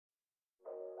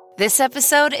This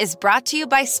episode is brought to you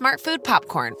by Smart Food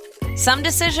Popcorn. Some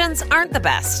decisions aren't the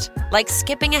best, like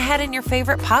skipping ahead in your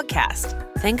favorite podcast.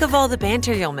 Think of all the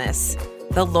banter you'll miss,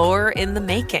 the lore in the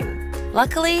making.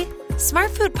 Luckily, Smart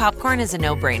Food Popcorn is a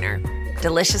no-brainer.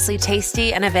 Deliciously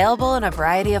tasty and available in a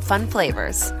variety of fun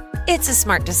flavors. It's a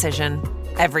smart decision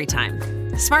every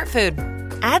time. Smart Food.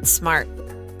 Add smart.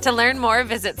 To learn more,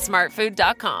 visit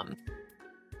smartfood.com.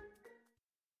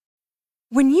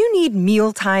 When you need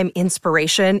mealtime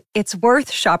inspiration, it's worth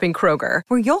shopping Kroger,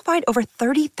 where you'll find over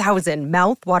 30,000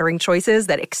 mouth-watering choices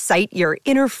that excite your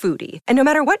inner foodie. And no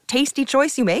matter what tasty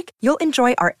choice you make, you'll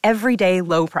enjoy our everyday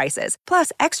low prices,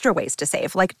 plus extra ways to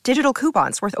save, like digital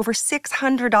coupons worth over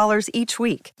 $600 each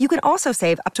week. You can also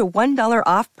save up to $1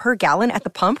 off per gallon at the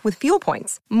pump with fuel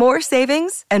points. More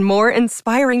savings and more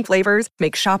inspiring flavors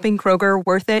make shopping Kroger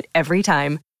worth it every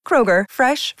time. Kroger,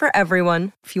 fresh for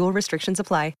everyone. Fuel restrictions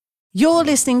apply. You're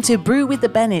listening to Brew with the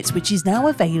Bennetts, which is now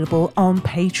available on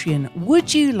Patreon.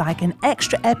 Would you like an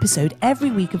extra episode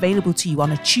every week available to you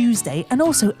on a Tuesday, and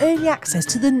also early access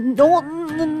to the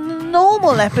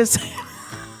normal episode?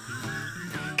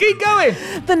 Keep going.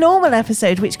 The normal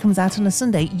episode, which comes out on a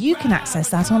Sunday, you can access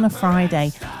that on a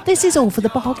Friday. This is all for the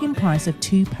bargain price of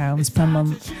 £2 per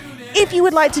month. If you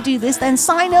would like to do this, then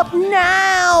sign up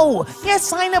now. Yes,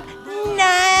 sign up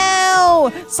now.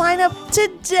 Sign up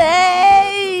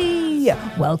today.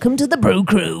 Welcome to the Brew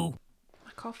Crew.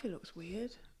 My coffee looks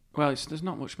weird. Well, there's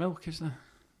not much milk, is there?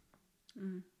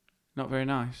 Not very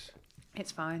nice.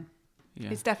 It's fine. Yeah.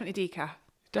 It's definitely decaf.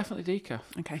 Definitely decaf.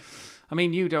 Okay. I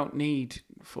mean, you don't need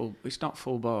full... It's not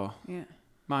full bar. Yeah.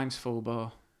 Mine's full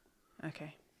bar.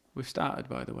 Okay. We've started,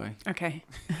 by the way. Okay.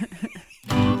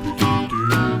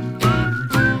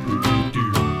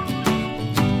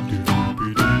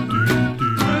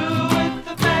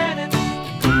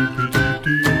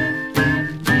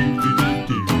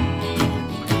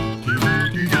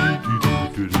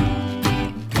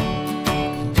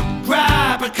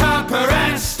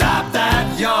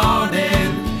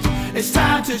 It's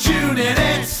time to tune in,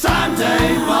 it's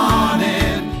Sunday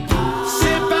morning.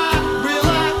 Sit back,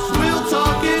 relax, we'll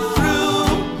talk it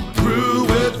through. Brew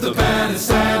with the Bennetts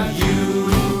and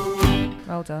you.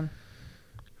 Well done.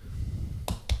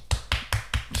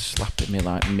 Slapping me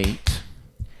like meat.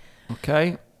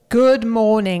 Okay. Good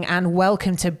morning and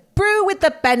welcome to Brew with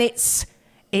the Bennetts.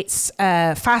 It's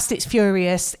fast, it's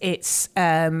furious, it's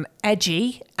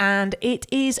edgy, and it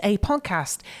is a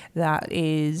podcast that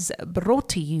is brought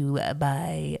to you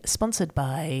sponsored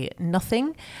by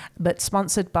nothing, but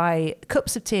sponsored by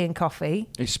cups of tea and coffee.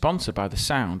 It's sponsored by the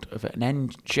sound of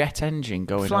an jet engine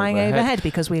going flying overhead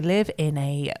because we live in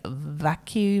a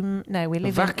vacuum. No, we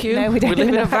live vacuum? in... No, we don't live live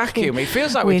in a vacuum. It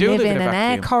feels like we do live in a vacuum. an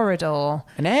air corridor.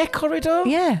 An air corridor?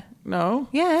 Yeah. No.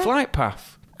 Yeah. Flight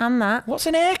path. And that. What's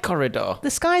an air corridor? The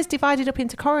sky's divided up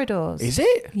into corridors. Is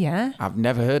it? Yeah. I've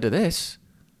never heard of this.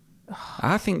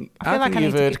 I think like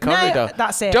you've heard corridor. No,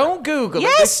 that's it. Don't Google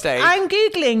at this stage. I'm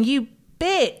Googling, you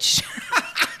bitch.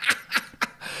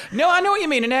 No, I know what you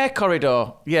mean, an air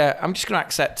corridor. Yeah, I'm just going to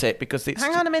accept it because it's...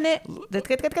 Hang on a minute.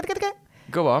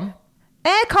 Go on.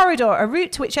 Air corridor, a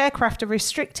route to which aircraft are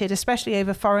restricted, especially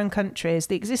over foreign countries.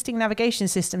 The existing navigation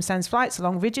system sends flights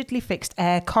along rigidly fixed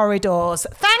air corridors.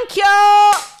 Thank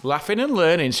you! Laughing and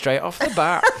learning straight off the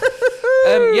bat.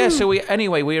 Yeah, so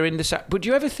we're in the... But do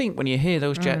you ever think when you hear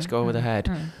those jets go over the head,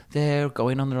 they're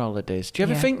going on their holidays? Do you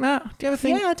ever think that? Do you ever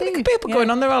think... Yeah, I do. Look at people going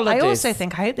on their holidays. I also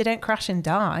think, I hope they don't crash and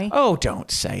die. Oh,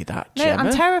 don't say that, No, Gemma.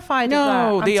 I'm terrified of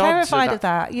that. I'm terrified of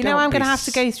that. You know, I'm going to have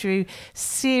to go... go through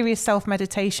serious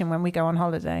self-meditation when we go on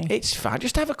holiday. It's fine.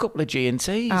 Just have a couple of G&Ts.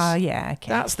 Oh, yeah, okay.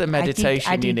 That's the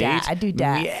meditation you need. I do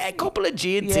that. Yeah, a couple of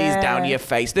G&Ts down your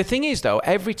face. The thing is, though,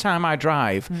 every time I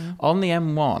drive on the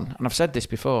M1, and I've said this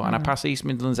before, and I pass East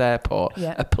Midlands Airport,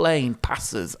 a plane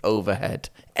passes overhead.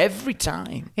 Every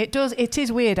time. It does. It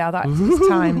is weird how that is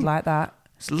timed like that.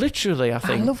 It's literally, I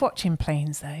think. I love watching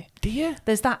planes, though. Do you?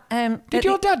 There's that... Did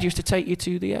your dad used to take you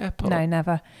to the airport? No,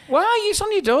 never. Why? It's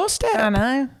on your doorstep. I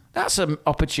know. That's an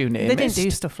opportunity They didn't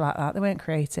do stuff like that. They weren't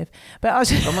creative. But I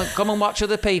was come and watch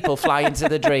other people fly into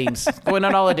the dreams. Going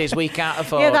on holidays we can't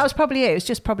afford. Yeah, that was probably it. It was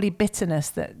just probably bitterness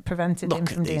that prevented him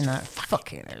from doing that.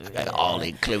 Fucking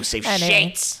all-inclusive anyway.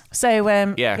 shit. So,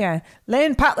 yeah.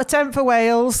 Lynn, Pat the 10th for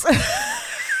Wales.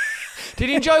 Did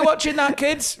you enjoy watching that,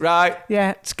 kids? Right.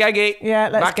 Yeah. Skeggy. Yeah,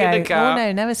 let's back go. in the car. Oh,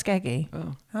 no, never Skeggy.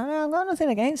 Oh. I've got nothing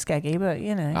against Skeggy, but,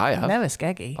 you know. I have. Never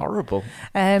Skeggy. Horrible.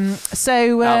 I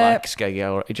like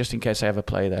Skeggy, just in case I ever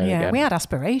play there again. We had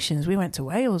aspirations. We went to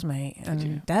Wales, mate,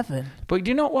 and Devon. But do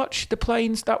you not watch the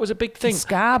planes? That was a big thing.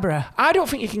 Scarborough. I don't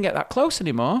think you can get that close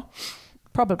anymore.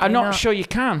 Probably I'm not not. sure you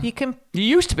can. You can. You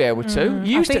used to be able to.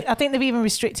 I think they've even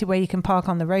restricted where you can park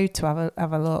on the road to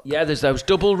have a look. Yeah, there's those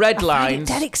double red I find lines.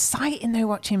 it dead exciting though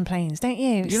watching planes, don't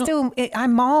you? I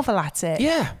marvel at it.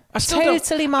 Yeah, I still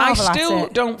Totally marvel at I still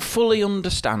it. don't fully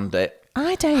understand it.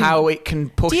 I don't. How it can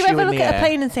push Do you you ever in look the at air. a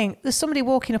plane and think there's somebody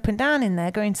walking up and down in there,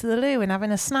 going to the loo and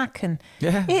having a snack, and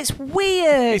Yeah. it's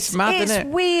weird. It's mad, isn't it?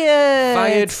 It's weird.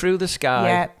 Fired through the sky.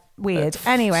 Yeah, weird.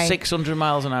 Anyway, 600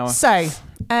 miles an hour. so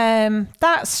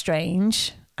that's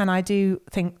strange. And I do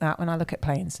think that when I look at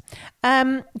planes.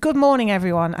 Good morning,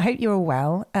 everyone. I hope you're all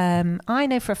well. I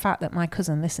know for a fact that my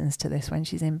cousin listens to this when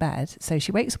she's in bed. So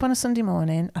she wakes up on a Sunday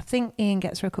morning. I think Ian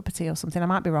gets her a cup of tea or something. I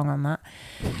might be wrong on that.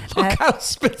 Look how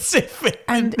specific.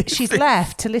 And she's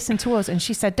left to listen to us. And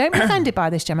she said, don't be offended by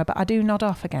this, Gemma, but I do nod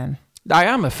off again. I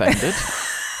am offended.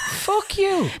 Fuck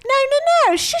you.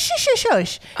 No.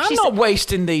 Shush. I'm not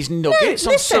wasting these nuggets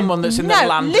on someone that's in the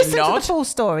land of listen nod. to the full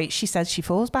story. She says she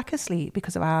falls back asleep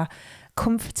because of our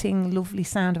comforting, lovely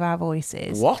sound of our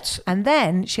voices. What? And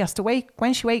then she has to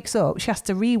when she wakes up, she has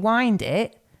to rewind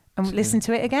it and listen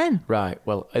to it again. Right,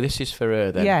 well, this is for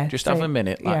her then. Yeah, just so- have a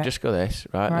minute. Like, yeah. just go this,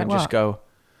 right? Right, And just what? go.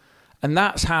 And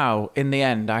that's how, in the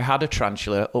end, I had a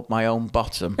tarantula up my own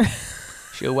bottom.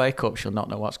 She'll wake up, she'll not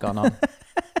know what's gone on.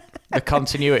 The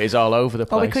continuity is all over the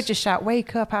place. Or we could just shout,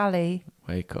 wake up, Ali.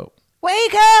 Wake up.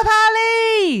 Wake up,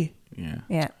 Ali! Yeah.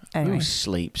 Yeah, anyway. Who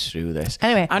sleeps through this?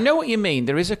 Anyway. I know what you mean.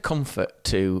 There is a comfort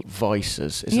to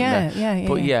voices, isn't there? Yeah.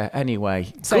 But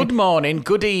anyway. So- good morning,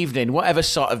 good evening, whatever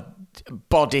sort of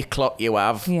body clock you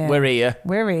have. Yeah. We're here.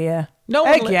 We're here. No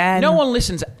one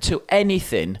listens to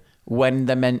anything when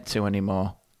they're meant to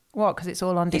anymore. What, because it's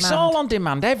all on demand? It's all on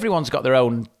demand. Everyone's got their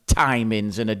own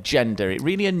timings and agenda. It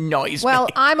really annoys Well, me.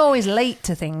 I'm always late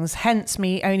to things, hence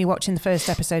me only watching the first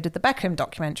episode of the Beckham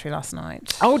documentary last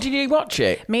night. Oh, did you watch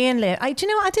it? Me and Lynn. Do you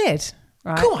know what I did?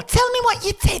 Right. Go on, tell me what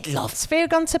you did, love. Sophia had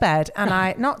gone to bed and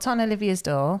I knocked on Olivia's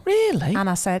door. Really? And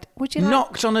I said, would you like...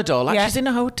 Knocked on a door like Yeah. she's in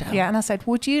a hotel. Yeah, and I said,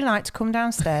 would you like to come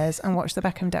downstairs and watch the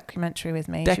Beckham documentary with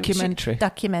me? Documentary?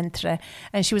 Documentary.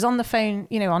 And she was on the phone,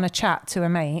 on a chat to her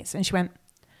mates, and she went,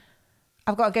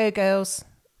 I've got to go, girls.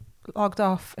 Logged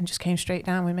off and just came straight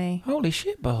down with me. Holy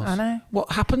shit, balls. I know.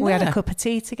 What happened We there? had a cup of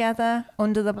tea together,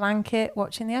 under the blanket,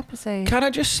 watching the episode. Can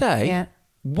I just say, Yeah.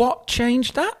 what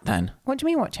changed that then? What do you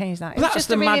mean, what changed that? It was That's just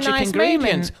the a really magic nice ingredient.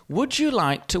 moment. Would you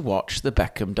like to watch the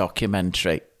Beckham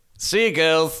documentary? See you,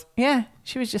 girls. Yeah,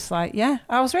 she was just like, yeah.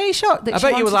 I was really shocked that I she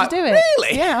bet wanted you were like, to do it.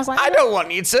 really? Yeah, I was like, I don't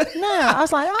want you to. No, I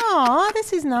was like, oh,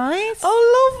 this is nice.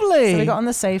 Oh, lovely. So we got on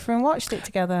the sofa and watched it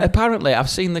together. Apparently,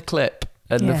 I've seen the clip.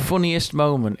 And Yeah. the funniest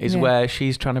moment is Yeah. where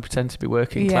she's trying to pretend to be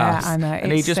working Yeah, class. I know.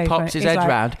 And he It's just so pops funny. his He's head like-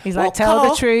 round. He's like, tell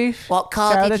the truth. What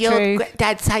car Tell did the your truth.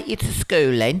 dad take you to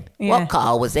school in? Yeah. What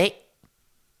car was it?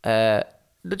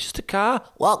 Just a car.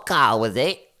 What car was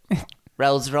it?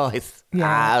 Rolls Royce. Yeah,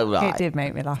 Ah, right. it did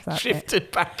make me laugh, that bit.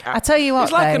 Shifted back out. I tell you what,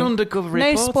 He's like though, an undercover no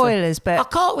reporter. spoilers, I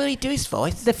but can't really do his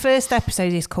voice. the first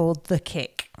episode is called The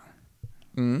Kick.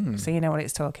 So you know what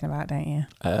it's talking about, don't you?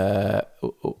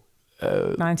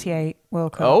 98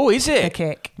 World Cup. Oh, is it? The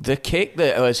Kick. The kick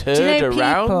that was Do you heard know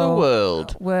around the people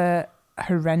world. were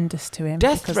horrendous to him.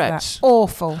 Death because of that. threats.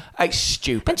 Awful. It's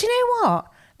stupid. And do you know what?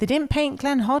 They didn't paint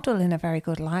Glenn Hoddle in a very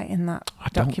good light in that I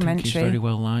don't documentary. think he's very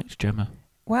well liked, Gemma.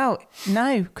 Well,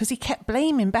 no, because he kept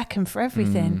blaming Beckham for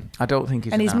everything. I don't think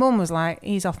he's And an his ass. mum was like,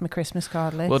 he's off my Christmas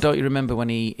card list. Well, don't you remember when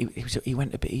he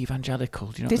went a bit evangelical?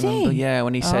 Do you not Did he? remember? Yeah,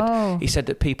 when he said Oh.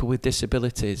 that people with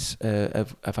disabilities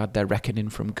have had their reckoning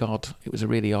from God. It was a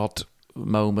really odd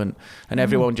moment, and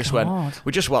everyone just God. went,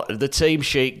 "We just wanted the team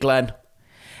sheet, Glenn."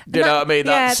 Do you know what I mean?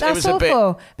 That's it was a bit.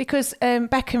 awful because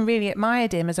Beckham really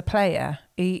admired him as a player.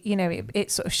 He, it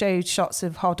sort of showed shots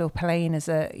of Hoddle playing as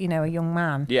a young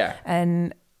man. Yeah.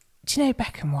 And do you know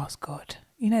Beckham was good?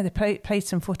 They played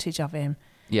some footage of him.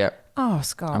 Yeah, Oh,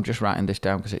 Scott. I'm just writing this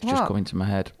down because it's just What? coming to my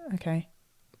head. Okay.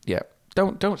 Yeah,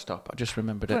 don't stop. I just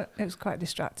remembered it. But it was quite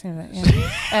distracting. But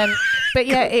yeah, but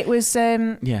yeah, it was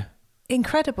Yeah.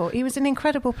 incredible. He was an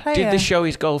incredible player. Did they show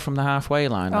his goal from the halfway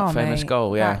line? That Oh, famous mate,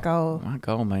 goal, yeah. that goal. That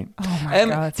goal, mate. Oh, my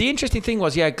God. The interesting thing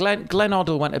was, Glenn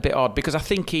Hoddle went a bit odd because I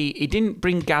think he didn't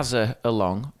bring Gaza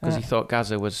along because he thought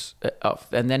Gaza was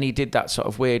off. And then he did that sort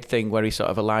of weird thing where he sort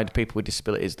of aligned people with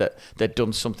disabilities that they'd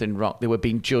done something wrong. They were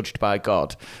being judged by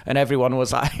God. And everyone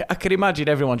was like, I can imagine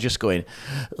everyone just going,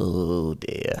 oh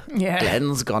dear. Yeah.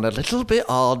 Glenn's gone a little bit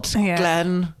odd. Yeah.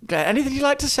 Glenn, anything you'd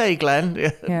like to say, Glenn?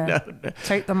 Yeah. No.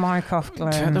 Take the mic off,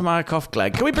 Glenn. Turn the mic off,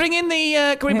 Glenn. Can we bring in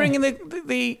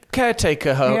the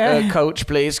caretaker coach,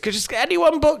 please? Just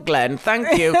anyone but Glenn.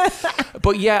 Thank you.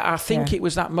 But yeah, I think it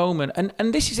was that moment,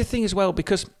 and this is the thing as well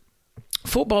because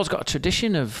football's got a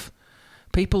tradition of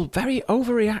People very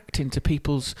overreacting to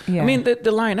people's... Yeah. I mean,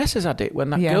 the Lionesses had it when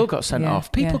that girl got sent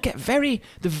off. People get the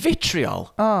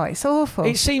vitriol. Oh, it's awful.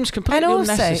 It seems completely and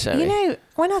also, unnecessary. You know,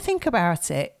 when I think about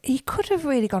it, he could have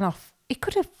really gone off. He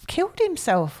could have killed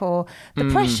himself, or the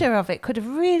pressure of it could have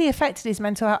really affected his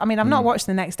mental health. I mean, I've not watched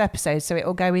the next episode, so it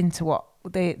will go into what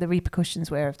the repercussions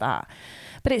were of that.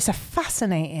 But it's a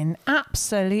fascinating,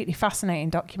 absolutely fascinating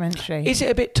documentary. Is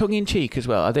it a bit tongue-in-cheek as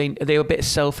well? Are they a bit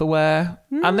self-aware?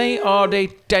 Are they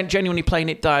genuinely playing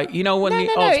it you know, when the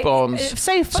Osbournes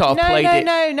sort of played it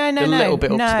a little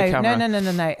bit up to the camera?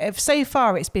 No. So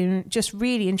far, it's been just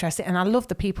really interesting, and I love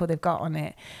the people they've got on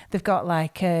it. They've got,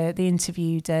 like, they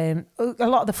interviewed a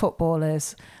lot of the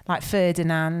footballers, like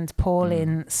Ferdinand, Paul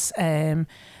Ince, Eric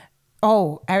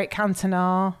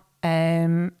Cantona,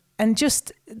 and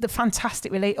just the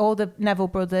fantastic all the Neville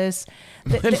brothers.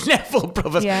 The Neville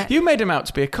brothers. Yeah. You made them out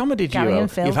to be a comedy Gary duo.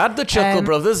 and Phil. You've had the Chuckle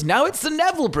brothers, now it's the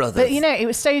Neville brothers. But, you know, it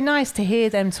was so nice to hear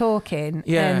them talking.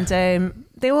 Yeah. And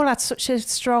they all had such a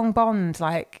strong bond,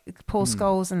 like Paul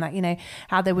Scholes and that, you know,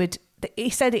 how they would...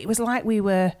 He said it was like we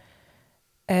were...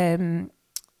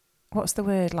 what's the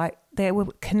word? Like, they were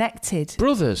connected.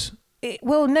 Brothers?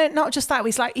 No, not just that. It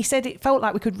was like, he said it felt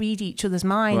like we could read each other's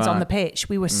minds on the pitch.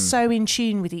 We were so in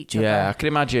tune with each other. Yeah, I can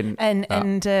imagine.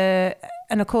 And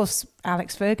of course,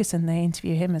 Alex Ferguson, they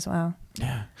interview him as well.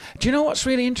 Yeah. Do you know what's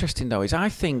really interesting, though, is I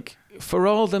think for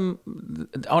all them...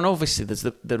 And obviously, there's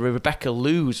the Rebecca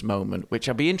Lewis moment, which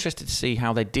I'd be interested to see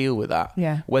how they deal with that.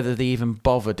 Yeah. Whether they even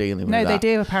bother dealing with that. No, they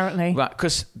do, apparently. Right,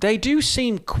 because they do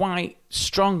seem quite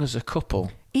strong as a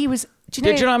couple. He was... Do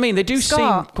you know what I mean? They do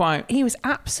Scott, seem quite... He was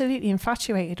absolutely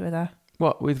infatuated with her.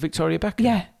 What, with Victoria Beckham?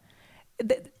 Yeah.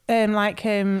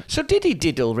 So did he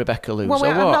diddle Rebecca Lewis, Well, or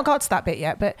I've what? not got to that bit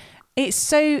yet, but he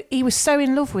was so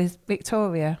in love with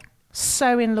Victoria.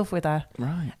 So in love with her.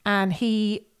 Right. And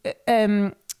he...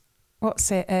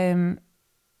 what's it?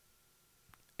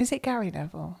 Is it Gary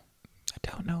Neville? I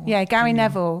don't know. Yeah, Gary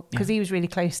Neville, because he was really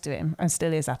close to him and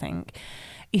still is, I think.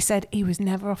 He said he was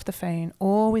never off the phone,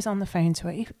 always on the phone to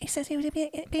her. He says he would be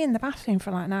in the bathroom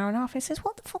for like an hour and a half. He says,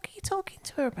 "What the fuck are you talking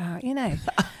to her about?" You know,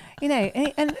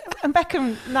 and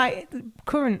Beckham, like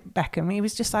current Beckham, he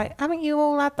was just like, haven't you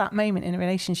all had that moment in a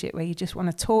relationship where you just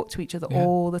want to talk to each other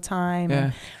all the time?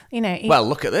 Yeah. And, well,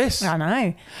 look at this. I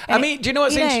know. I mean, do you know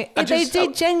what's interesting? They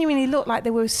did genuinely look like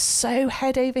they were so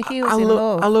head over heels in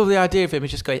love. I love the idea of him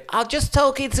just going, "I'll just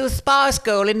talking to a Spice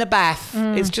Girl in the bath."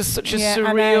 It's just such a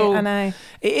surreal... I know.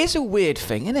 It is a weird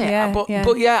thing, isn't it? Yeah, but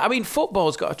I mean,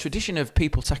 football's got a tradition of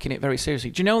people taking it very seriously.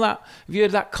 Do you know that? Have you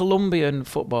heard that Colombian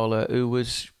footballer who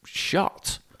was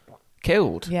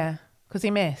killed? Yeah, because he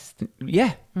missed.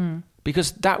 Yeah.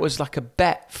 Because that was like a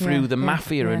bet through the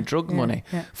mafia and drug money.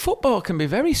 Yeah. Football can be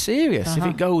very serious if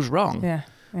it goes wrong. Yeah.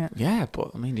 Yeah,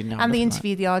 but I mean, didn't have and they nothing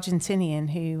interviewed the Argentinian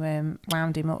who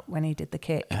wound him up when he did the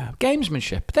kick.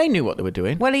 Gamesmanship. They knew what they were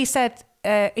doing. Well, he said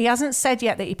he hasn't said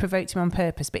yet that he provoked him on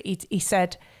purpose, but he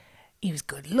said he was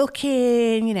good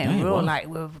looking. You know, Yeah, we're like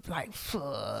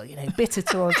bitter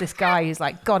towards this guy who's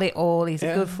like got it all. He's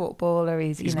a good footballer.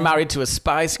 He's married to a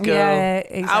Spice Girl. Yeah,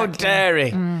 exactly. How dare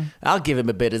he? I'll give him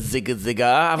a bit of zigga.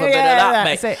 Have a bit of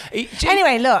that, mate.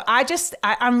 Anyway, look,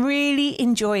 I'm really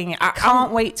enjoying it. I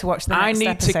can't wait to watch the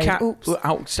next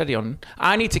episode. Steady on.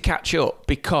 I need to catch up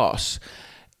because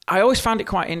I always found it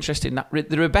quite interesting that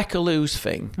the Rebecca Lewis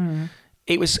thing.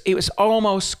 It was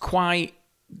almost quite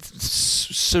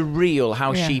surreal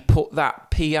how she put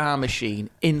that PR machine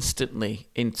instantly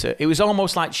into... It was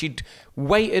almost like she'd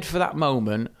waited for that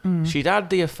moment. She'd had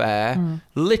the affair,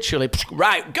 literally,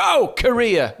 right, go,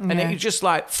 career. And it was just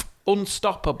like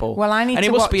unstoppable. Well, I need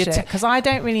to watch it because I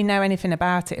don't really know anything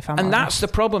about it, if I'm honest. And that's the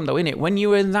problem, though, isn't it? When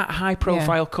you're in that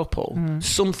high-profile couple,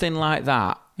 something like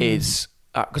that is...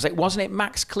 Because wasn't it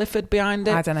Max Clifford behind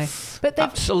it? I don't know. But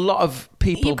that's a lot of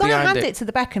people you've got behind to hand it to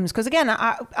the Beckhams because, again,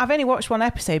 I've only watched one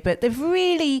episode, but they've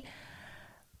really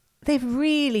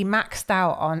maxed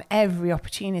out on every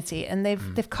opportunity, and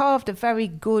they've carved a very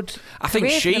good. I think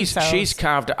she's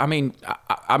carved. I mean,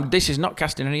 this is not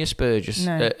casting any asperges.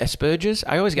 No. Asperges.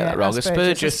 I always get that wrong.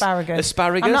 Asparagus.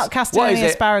 I'm not casting any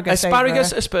asparagus.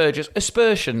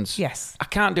 Aspersions. Yes. I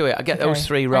can't do it. I get those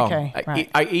three wrong. Okay, right.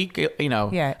 I eat. You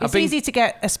know. Yeah. It's easy to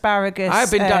get asparagus.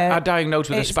 I've been diagnosed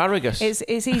with asparagus.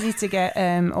 It's easy to get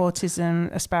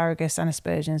autism, asparagus, and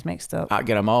aspersions mixed up. I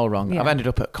get them all wrong. Yeah. I've ended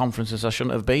up at conferences I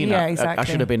shouldn't have been. Yeah, I exactly.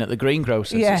 should have been at the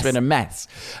greengrocers. Yes. It's been a mess.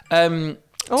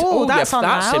 That's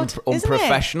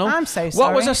unprofessional. I'm so sorry.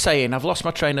 What was I saying? I've lost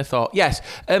my train of thought. Yes,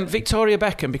 Victoria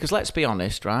Beckham, because let's be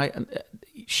honest, right?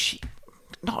 She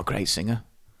not a great singer.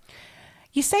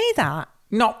 You say that,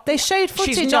 They showed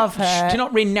footage of her. She's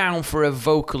not renowned for her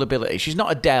vocal ability. She's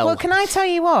not Adele. Well, can I tell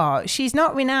you what? She's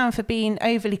not renowned for being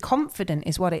overly confident,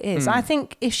 is what it is. I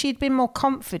think if she'd been more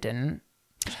confident...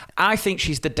 I think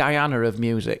she's the Diana of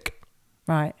music.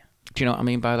 Right. Do you know what I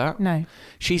mean by that? No.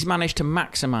 She's managed to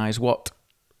maximise what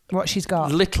she's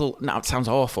got. Now, it sounds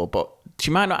awful, but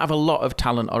she might not have a lot of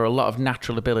talent or a lot of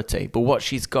natural ability, but what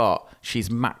she's got, she's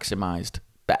maximised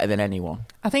better than anyone.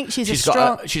 I think she's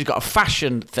got a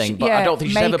fashion thing, but I don't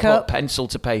think she's ever put pencil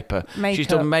to paper. She's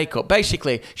done makeup.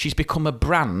 Basically, she's become a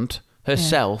brand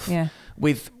herself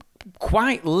with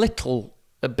quite little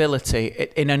ability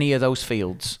in any of those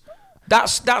fields.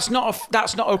 That's not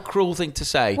a cruel thing to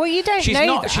say. Well, you don't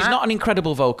know that. She's not an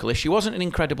incredible vocalist. She wasn't an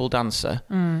incredible dancer.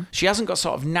 She hasn't got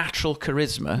sort of natural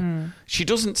charisma. She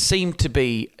doesn't seem to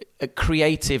be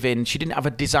creative she didn't have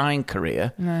a design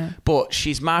career. No. But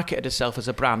she's marketed herself as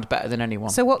a brand better than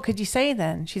anyone. So what could you say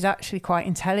then? She's actually quite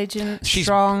intelligent,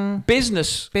 strong.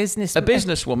 Businesswoman.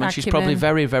 Acumen. She's probably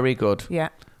very, very good. Yeah.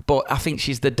 But I think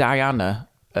she's the Diana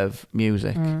of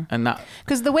music, and that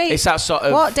because the way it's that sort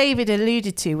of what David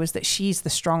alluded to was that she's the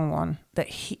strong one, that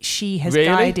she has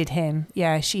guided him.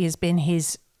 Yeah, she has been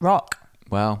his rock.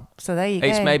 Well, so there you go.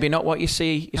 It's maybe not what you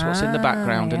see; it's what's in the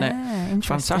background, isn't it?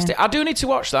 Fantastic! I do need to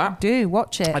watch that. Do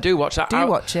watch it. I do watch that.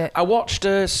 Watch it. I watched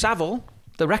Savile,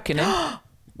 The Reckoning.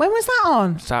 When was that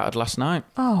on? Started last night.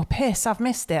 Oh, piss! I've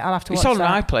missed it. I'll have to watch it. It's that.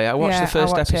 on iPlayer. I watched the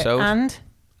first episode. And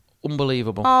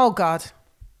unbelievable. Oh God.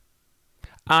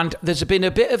 And there's been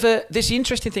a bit of this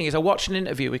interesting thing is I watched an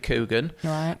interview with Coogan,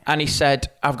 right, and he said,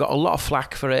 I've got a lot of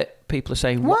flack for it. People are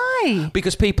saying, why?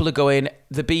 Because people are going,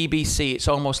 the BBC, it's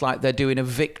almost like they're doing a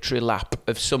victory lap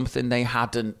of something they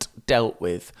hadn't dealt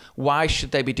with. Why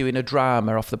should they be doing a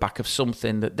drama off the back of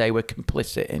something that they were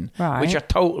complicit in? Right. Which I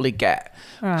totally get.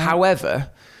 Right. However,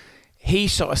 he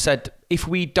sort of said, if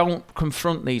we don't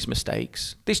confront these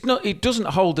mistakes, it doesn't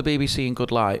hold the BBC in good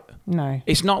light. No.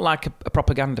 It's not like a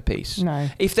propaganda piece. No.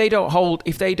 If they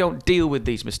don't deal with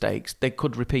these mistakes, they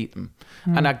could repeat them.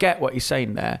 And I get what he's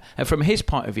saying there. And from his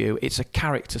point of view, it's a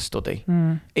character study.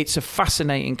 It's a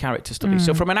fascinating character study.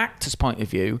 So from an actor's point of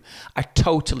view, I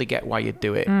totally get why you'd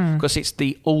do it. Because it's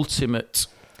the ultimate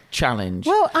challenge.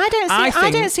 Well, I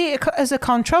don't see it as a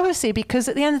controversy, because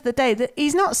at the end of the day,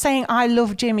 he's not saying I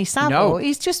love Jimmy Savile. No.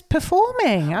 He's just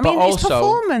performing. It's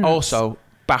performance. Also,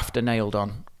 BAFTA nailed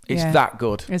on. It's that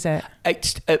good. Is it?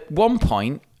 At one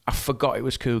point, I forgot it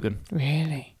was Coogan.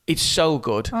 Really? It's so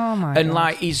good. Oh my And God.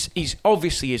 like he's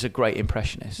obviously is a great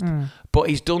impressionist, but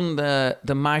he's done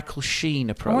the Michael Sheen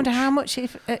approach. I wonder how much he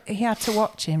had to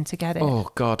watch him to get it. Oh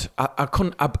God, I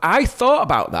couldn't. I thought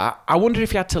about that. I wonder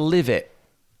if he had to live it.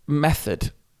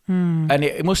 Method, and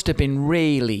it must have been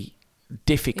really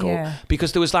difficult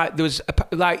because there was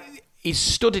he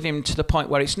studied him to the point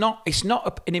where it's not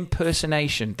an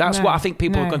impersonation. That's what I think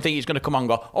people can think he's going to come on and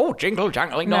go, oh, jingle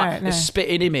jangling, not a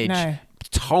spitting image. No.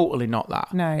 Totally not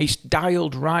that. No. He's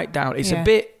dialed right down. It's a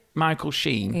bit Michael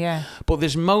Sheen, but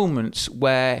there's moments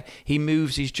where he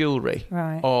moves his jewellery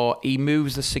or he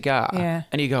moves the cigar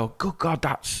and you go, good God,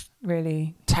 that's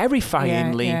really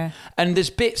terrifyingly. And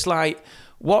there's bits like,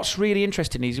 what's really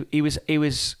interesting is he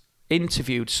was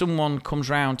interviewed. Someone comes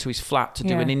round to his flat to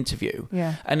do an interview,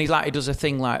 and he does a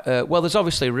thing like, well, there's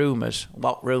obviously rumours.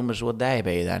 What rumours would they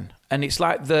be then? And it's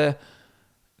like the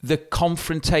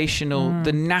confrontational,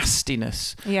 the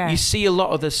nastiness. You see a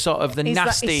lot of the sort of the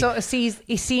nasty.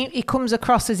 He comes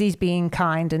across as he's being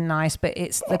kind and nice, but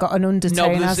they've got an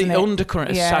undertone. No, there's the undercurrent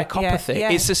of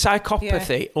psychopathy. It's the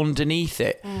psychopathy underneath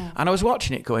it. And I was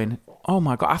watching it going, oh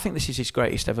my God, I think this is his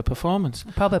greatest ever performance.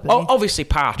 Probably. Obviously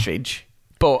Partridge.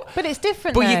 But it's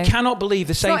different. But you cannot believe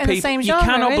the same people. Genre, you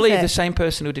cannot believe the same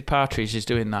person who did Partridge is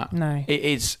doing that. No, it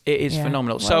is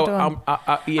phenomenal. Well so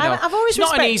I've always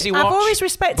not an easy watch. I've always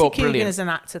respected Coogan as an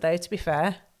actor, though. To be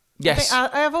fair, yes,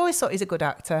 I've always thought he's a good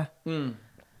actor.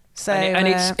 So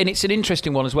it's an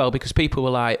interesting one as well, because people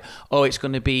were like, oh, it's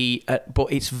going to be,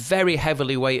 but it's very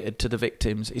heavily weighted to the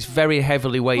victims. It's very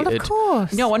heavily weighted. Well, of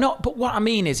course. No, I'm not. But what I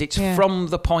mean is, it's from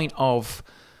the point of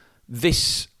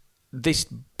this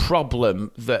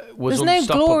problem that was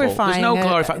unstoppable. There's no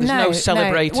glorifying. There's no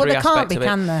celebratory well, there aspect can't be, of it.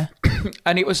 Can there?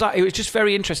 And it was just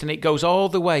very interesting. It goes all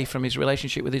the way from his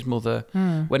relationship with his mother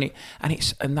the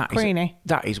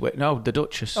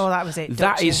Duchess. Oh, that was it.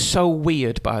 That is so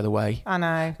weird, by the way. I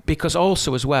know. Because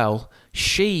also as well,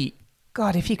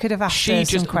 God, if you could have asked her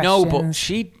some questions. No, but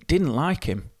she didn't like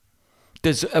him.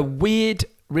 There's a weird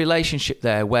relationship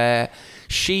there where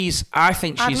I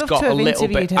think she's got a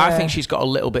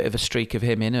little bit of a streak of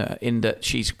him in her, in that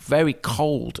she's very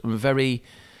cold and very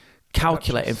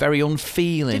calculating, very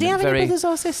unfeeling. Did he have any brothers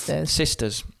or sisters?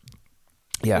 Sisters.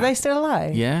 Yeah. Are they still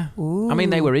alive? Yeah. Ooh. I mean,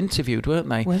 they were interviewed, weren't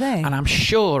they? Were they? And I'm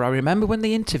sure I remember when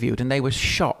they interviewed and they were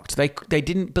shocked. They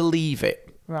didn't believe it.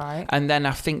 Right. And then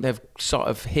I think they've sort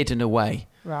of hidden away.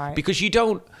 Right. Because you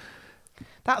don't...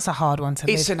 That's a hard one to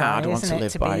live by. It's an hard one to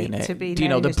live by, isn't it? To be Do you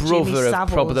know, the known as brother Jimmy of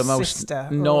probably the Savile's most sister.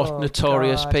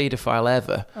 notorious God. paedophile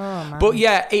ever. Oh, man. But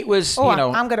yeah, it was, Oh, you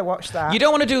know... I'm going to watch that. You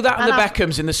don't want to do that and the I've-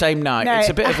 Beckhams in the same night. No, It's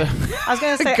a bit of a... I was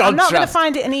going to say, I'm not going to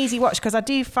find it an easy watch because I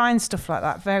do find stuff like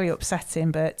that very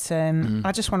upsetting, but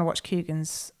I just want to watch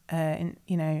Coogan's, portrayal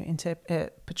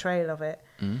of it.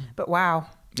 But wow.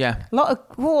 Yeah. A lot of...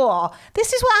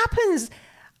 This is what happens.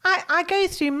 I go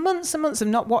through months and months of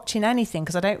not watching anything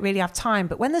because I don't really have time.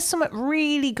 But when there's something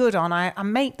really good on, I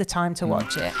make the time to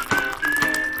watch it.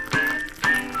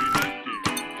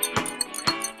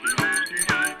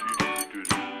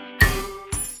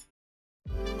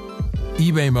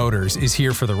 eBay Motors is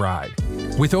here for the ride.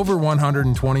 With over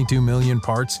 122 million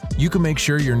parts, you can make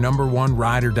sure your number one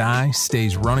ride or die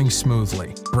stays running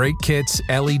smoothly. Brake kits,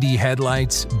 LED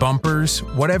headlights, bumpers,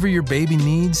 whatever your baby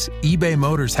needs, eBay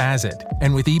Motors has it.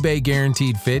 And with eBay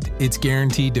Guaranteed Fit, it's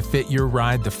guaranteed to fit your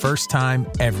ride the first time,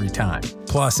 every time.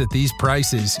 Plus, at these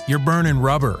prices, you're burning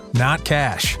rubber, not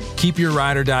cash. Keep your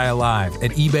ride or die alive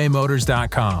at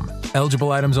ebaymotors.com.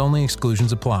 Eligible items only,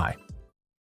 exclusions apply.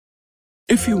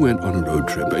 If you went on a road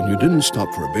trip and you didn't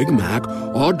stop for a Big Mac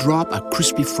or drop a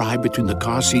crispy fry between the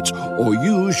car seats or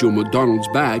use your McDonald's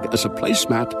bag as a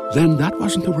placemat, then that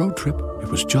wasn't a road trip. It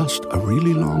was just a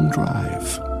really long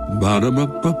drive.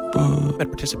 Ba-da-ba-ba-ba. At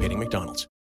participating McDonald's.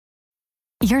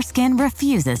 Your skin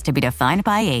refuses to be defined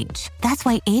by age. That's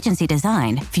why Agency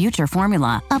designed Future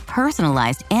Formula, a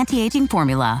personalized anti-aging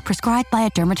formula prescribed by a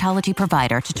dermatology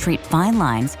provider to treat fine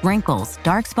lines, wrinkles,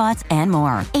 dark spots, and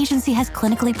more. Agency has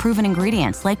clinically proven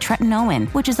ingredients like tretinoin,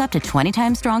 which is up to 20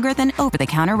 times stronger than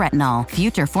over-the-counter retinol.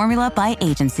 Future Formula by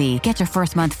Agency. Get your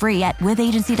first month free at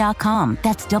withagency.com.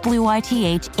 That's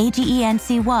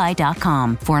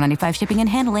WITHAGENCY.com. $4.95 shipping and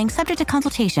handling, subject to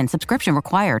consultation. Subscription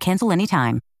required. Cancel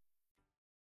anytime.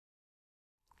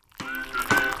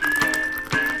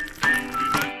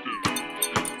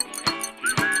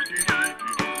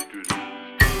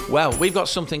 Well, we've got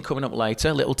something coming up later,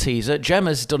 a little teaser.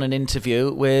 Gemma's done an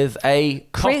interview with a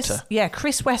potter.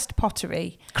 Chris West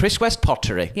Pottery. Chris West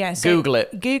Pottery. Yeah, so Google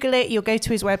it. Google it. You'll go to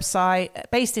his website,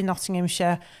 based in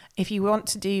Nottinghamshire. If you want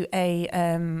to do a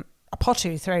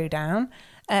pottery throwdown,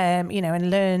 and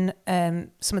learn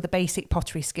some of the basic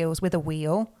pottery skills with a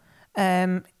wheel,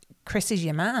 Chris is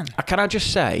your man. Can I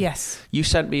just say? Yes. You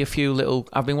sent me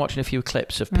I've been watching a few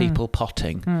clips of people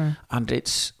potting, and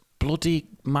it's bloody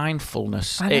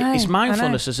mindfulness. It's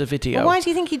mindfulness as a video. Well, why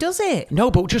do you think he does it? No,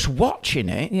 but just watching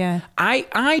it, yeah.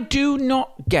 I do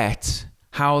not get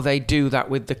how they do that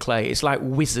with the clay. It's like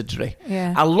wizardry.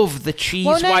 Yeah. I love the cheese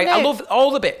wire. I love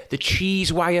all the bit. The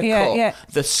cheese wire cut. Yeah.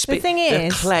 The thing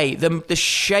is, the clay, the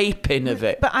shaping of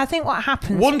it. But I think what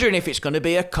happens... Wondering if it's going to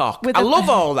be a cock. I love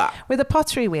all that. With a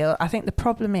pottery wheel, I think the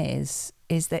problem is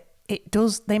that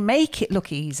they make it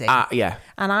look easy. Yeah.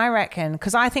 And I reckon,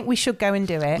 because I think we should go and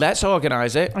do it. Let's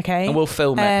organise it. Okay. And we'll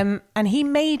film it. And he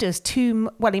made us he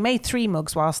made 3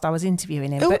 mugs whilst I was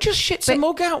interviewing him. Who just shits a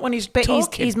mug out when he's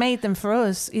talking? He's made them for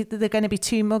us. They're going to be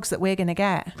 2 mugs that we're going to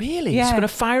get. Really? Yeah. He's going to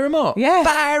fire them up? Yeah.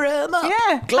 Fire them up?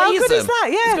 Yeah. Glaze How good them? is that?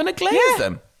 Yeah. He's going to glaze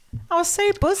them? I was so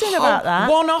buzzing about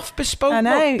that. One-off bespoke I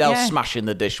know, mug. They'll yeah. smash in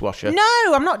the dishwasher.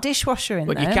 No, I'm not dishwashering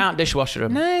them. But you can't dishwasher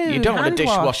them. No, you don't want to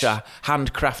hand wash. dishwasher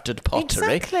handcrafted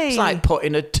pottery. Exactly. It's like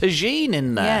putting a tagine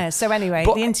in there. Yeah, so anyway,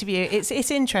 But the interview,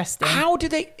 it's interesting. How do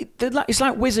it's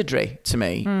like wizardry to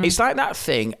me. It's like that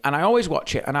thing, and I always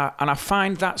watch it, and I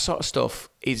find that sort of stuff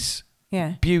is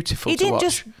beautiful to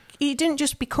watch. He didn't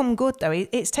just become good though.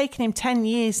 It's taken him 10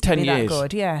 years to be that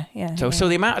good. Yeah. So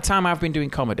the amount of time I've been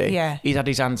doing comedy, he's had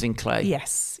his hands in clay.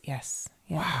 Yes. Yeah.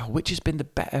 Wow, which has been the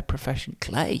better profession?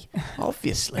 Clay,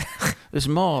 obviously. There's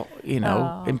more, people are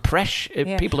more impressed.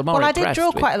 Well, I did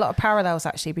draw quite a lot of parallels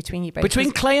actually between you both.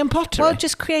 Between clay and pottery? Well,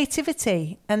 just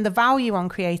creativity and the value on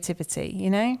creativity,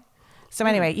 So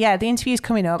anyway, the interview's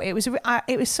coming up. It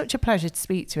was such a pleasure to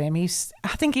speak to him.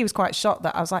 I think he was quite shocked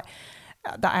that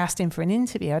I asked him for an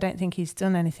interview. I don't think he's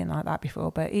done anything like that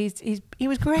before, but he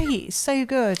was great. He's so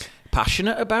good.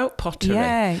 Passionate about pottery.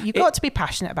 Yeah, you've got to be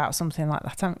passionate about something like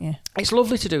that, haven't you? It's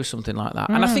lovely to do something like that.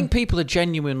 And I think people are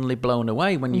genuinely blown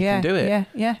away when you can do it.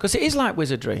 Yeah. Because it is like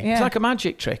wizardry. Yeah. It's like a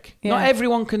magic trick. Yeah. Not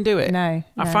everyone can do it. No.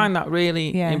 I find that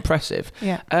really impressive.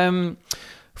 Yeah.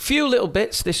 Few little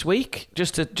bits this week,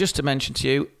 just to mention to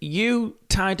you. You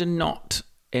tied a knot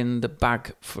in the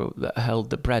bag that held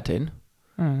the bread in.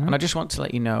 Mm-hmm. And I just want to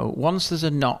let you know, once there's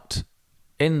a knot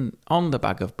on the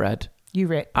bag of bread, you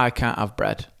rip. I can't have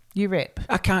bread. You rip.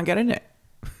 I can't get in it.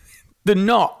 The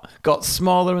knot got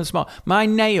smaller and smaller. My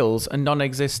nails are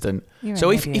non-existent.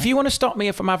 So if you want to stop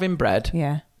me from having bread,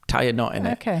 tie a knot in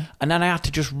it. Okay. And then I had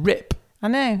to just rip. I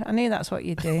know. I knew that's what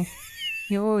you'd do.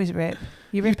 You always rip.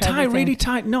 You rip tie everything. really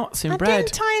tight knots in bread. Where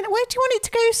do you want it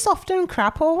to go? Soft and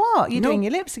crap or what? You're doing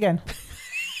your lips again.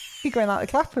 You're going like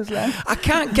the clappers then. I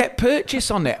can't get purchase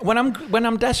on it. When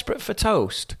I'm desperate for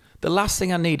toast, the last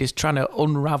thing I need is trying to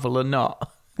unravel a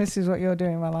knot. This is what you're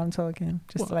doing while I'm talking,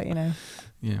 just to let you know.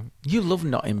 Yeah. You love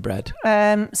knotting bread.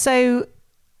 You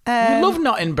love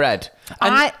knotting bread.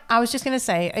 And I was just going to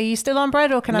say, are you still on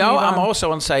bread or can I move on? No, I'm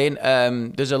also on saying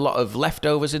there's a lot of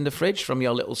leftovers in the fridge from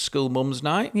your little school mum's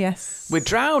night. Yes. We're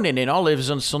drowning in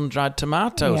olives and sun-dried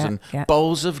tomatoes and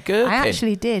bowls of gherkin. I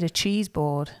actually did a cheese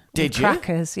board. Did you?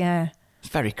 Crackers, yeah. It's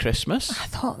very Christmas. I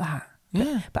thought that.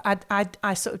 Yeah. But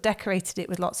I sort of decorated it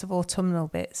with lots of autumnal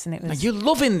bits and it was... You're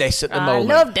loving this at the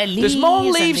moment. I love the leaves. There's more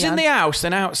leaves in the house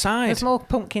than outside. There's more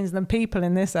pumpkins than people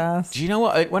in this house. Do you know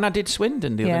what? When I did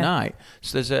Swindon the other night,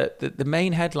 so there's the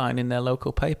main headline in their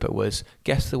local paper was,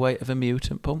 guess the weight of a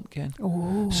mutant pumpkin.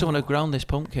 Ooh. Someone had grown this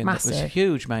pumpkin. Massive. It was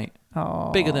huge, mate.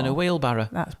 Oh, bigger than a wheelbarrow.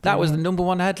 That was the number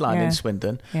one headline in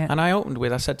Swindon. Yeah. And I opened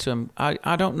with, I said to him,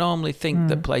 I don't normally think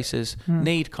that places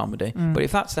need comedy, but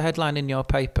if that's the headline in your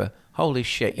paper, holy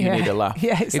shit, you need a laugh.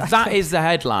 Yeah, exactly. If that is the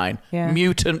headline,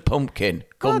 mutant pumpkin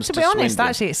comes to be honest,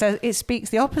 Swindon. actually, it speaks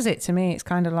the opposite to me. It's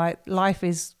kind of like life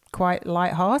is quite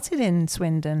light-hearted in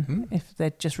Swindon if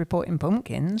they're just reporting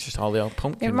pumpkins. Just all the old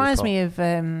pumpkin. It reminds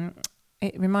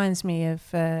me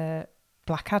of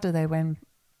Blackadder though, when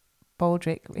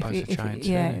Baldrick,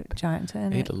 giant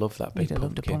turnip. He'd have loved that big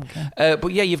pumpkin.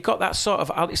 But yeah, you've got that sort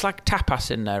of, it's like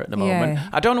tapas in there at the moment.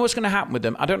 I don't know what's going to happen with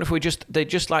them. I don't know if they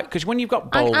just like, because when you've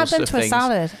got bowls add them of to things, a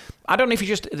salad. I don't know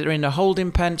if they're in a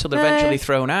holding pen till they're eventually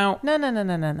thrown out. No.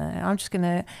 I'm just going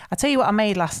to, I'll tell you what I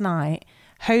made last night.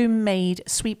 Homemade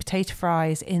sweet potato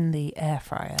fries in the air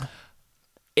fryer.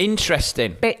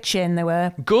 Interesting. Bitchin' they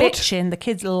were. Good. Bitchin'. The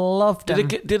kids loved them.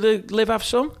 Did Liv have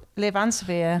some? Liv and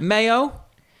Sophia. Mayo?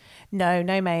 No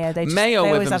mayo. They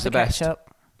always have the best.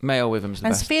 ketchup. Mayo with them's the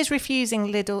and best. Sophia's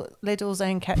refusing Lidl's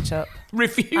own ketchup.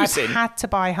 Refusing? I've had to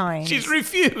buy Heinz. She's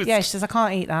refused? Yeah, she says, I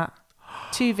can't eat that.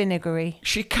 Too vinegary.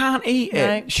 She can't eat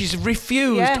it. She's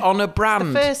refused on a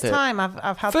brand. The first time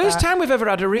I've had First time we've ever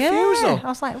had a refusal. Yeah. I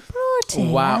was like,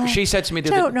 bloody wow. She said to me...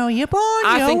 Don't know you're born,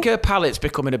 I think her palate's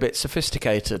becoming a bit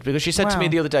sophisticated because she said to me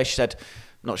the other day, she said,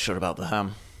 not sure about the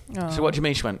ham. So what do you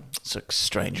mean? She went, it's a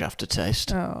strange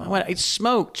aftertaste. I went, it's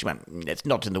smoked. She went, it's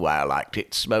not in the way I liked it.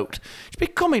 It's smoked. She's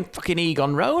becoming fucking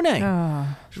Egon Roney.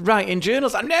 She's writing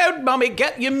journals. Like, no, Mummy,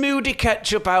 get your moody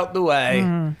ketchup out the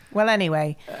way. Well,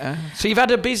 anyway. So you've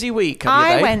had a busy week, have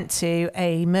you, babe? I went to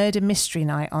a murder mystery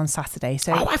night on Saturday.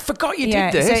 So I forgot you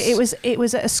did this. So it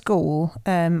was at a school,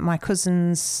 my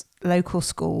cousin's local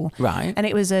school. Right. And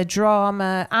it was a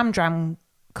Amdram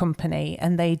company,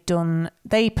 and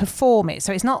they perform it,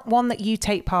 so it's not one that you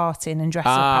take part in and dress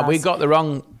up as. We got the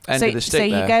wrong end of the stick. So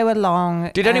you go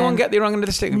along. Did anyone get the wrong end of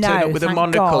the stick and turn up with a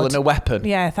monocle and a weapon?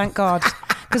 Yeah, thank God.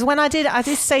 Because when I did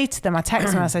say to them, I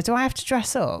texted them, I said, do I have to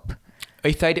dress up? Do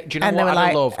you know what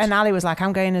I loved? And Ali was like,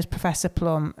 I'm going as Professor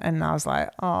Plum. And I was like,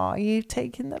 oh, you've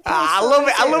taken the piss. I love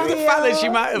it. I love the fact that she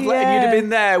might have you'd have been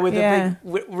there with a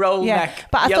big roll neck.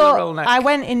 But roll neck. I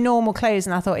went in normal clothes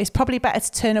and I thought it's probably better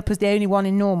to turn up as the only one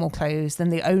in normal clothes than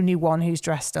the only one who's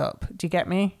dressed up. Do you get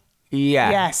me? Yeah.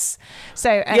 Yes. So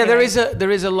anyway. Yeah,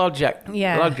 there is a logic.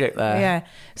 Yeah. Logic there. Yeah.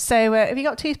 So have you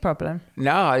got a tooth problem?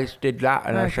 No, I just did that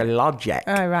and I said logic.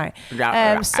 Oh right.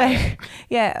 So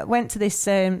yeah, went to this.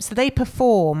 So they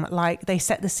perform, like they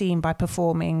set the scene by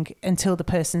performing until the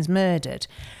person's murdered.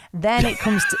 Then it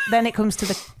comes to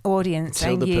the audience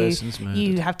until and the person's murdered.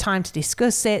 You have time to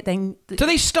discuss it. Then do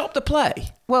they stop the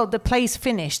play? Well, the play's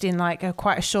finished in like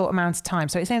quite a short amount of time,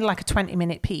 so it's only like a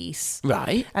 20-minute piece.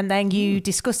 Right. And then you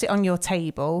discuss it on your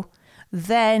table.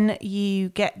 Then you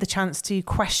get the chance to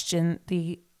question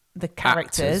the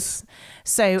characters.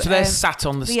 So they're sat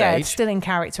on the stage. Yeah, it's still in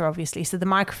character, obviously. So the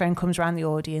microphone comes around the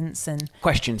audience and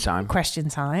question time,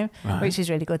 right. Which is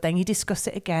really good. Then you discuss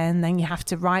it again. Then you have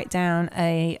to write down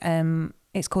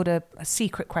it's called a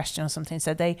secret question or something.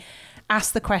 So they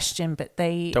ask the question, but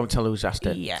they don't tell who's asked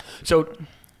it. Yeah. So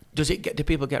do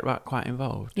people get quite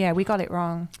involved? Yeah, we got it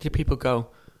wrong. Do people go,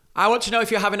 I want to know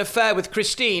if you're having an affair with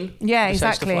Christine? Yeah,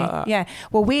 exactly. Like yeah.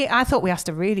 Well, I thought we asked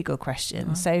a really good question.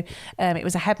 Oh. So it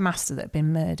was a headmaster that had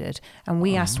been murdered, and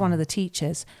we asked one of the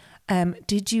teachers,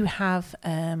 "Did you have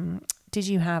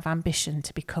ambition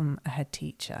to become a head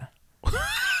teacher?"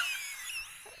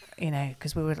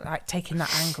 Because we were like taking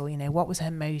that angle. What was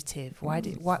her motive?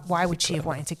 Why would she have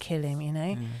wanted to kill him?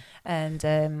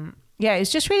 And yeah, it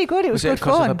was just really good. It was good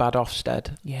because fun. of a bad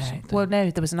Ofsted? Yeah. Well, no,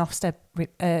 there was an Ofsted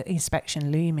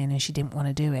inspection looming, and she didn't want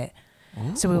to do it.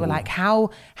 Ooh. So we were like, "How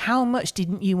much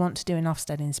didn't you want to do an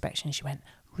Ofsted inspection?" She went,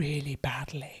 "Really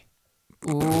badly."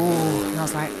 Ooh. And I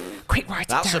was like, "Quick, write it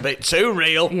down." That's a bit too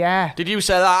real. Yeah. Did you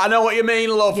say that? I know what you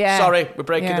mean, love. Yeah. Sorry, we're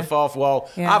breaking the fourth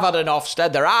wall. Yeah. I've had an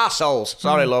Ofsted. They're arseholes.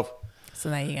 Sorry, love. So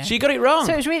there you go. So you got it wrong.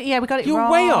 So it was really, we got it You're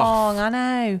wrong. way off. I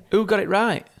know. Who got it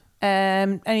right?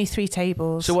 Only 3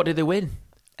 tables. So what did they win?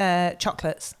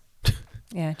 Chocolates.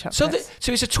 Yeah, chocolates.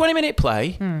 So it's a 20-minute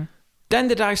play, then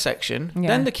the dissection,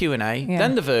 then the Q&A,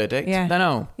 then the verdict, then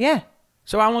home. Yeah.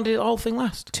 So how long did the whole thing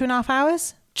last? 2.5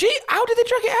 hours. Gee, how did they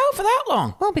drag it out for that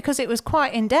long? Well, because it was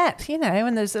quite in depth,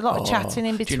 and there's a lot of chatting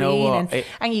in between. Do you know what?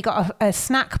 And you got a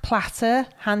snack platter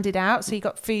handed out, so you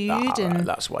got food. Right,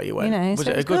 that's why you went. Was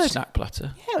it a good snack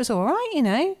platter? Yeah, it was all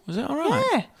right, Was it all right?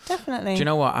 Yeah, definitely. Do you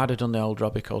know what? I'd have done the old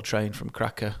Robico train from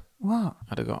Cracker. What?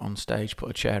 I'd have got on stage, put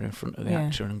a chair in front of the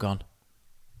actor and gone,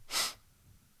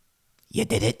 You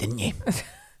did it, didn't you?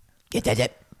 You did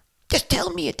it. Just tell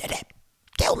me you did it.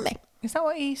 Tell me. Is that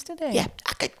what you used to do? Yeah,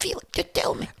 I could feel it. Just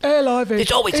tell me. L-I-V,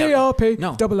 There's always a... E-R-P,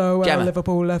 No. O-O-L, Gemma.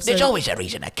 Liverpool, FC. There's always a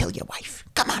reason to kill your wife.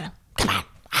 Come on.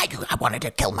 I wanted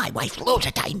to kill my wife loads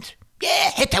of times. Yeah,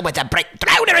 hit her with a brick,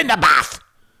 drown her in the bath.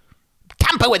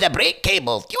 Tamper with the brake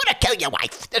cables. You want to kill your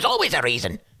wife. There's always a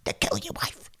reason to kill your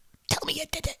wife. Tell me you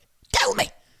did it. Tell me.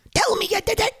 Tell me you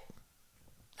did it.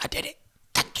 I did it.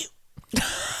 Thank you.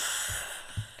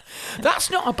 that's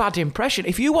not a bad impression.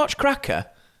 If you watch Cracker,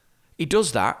 he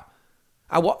does that.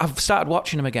 I've started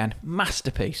watching him again.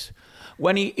 Masterpiece.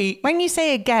 When you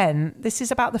say again, this is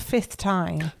about the 5th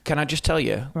time. Can I just tell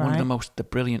you, one Right. of the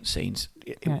brilliant scenes,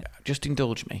 just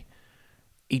indulge me.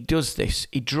 He does this.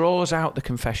 He draws out the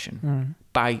confession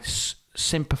by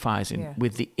sympathising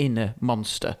with the inner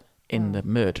monster in the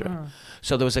murderer.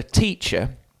 So there was a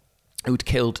teacher who'd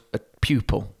killed a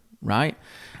pupil, right?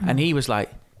 And he was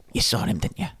like, You saw him,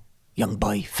 didn't you? Young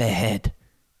boy, fair head.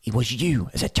 He was you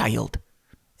as a child.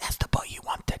 That's the boy you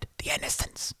wanted. The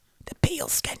innocence. The pale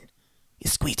skin. You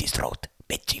squeezed his throat.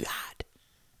 Bit too hard.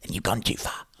 And you've gone too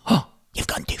far. Oh, you've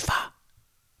gone too far.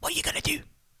 What are you going to do?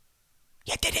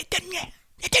 You did it, didn't you?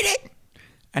 You did it.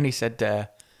 and he said,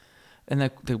 and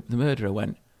the murderer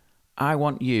went, I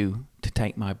want you to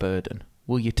take my burden.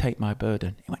 Will you take my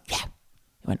burden? He went, yeah.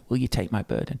 He went, will you take my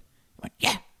burden? He went,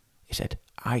 yeah. He said,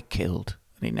 I killed.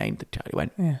 And he named the child. He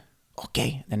went, Yeah.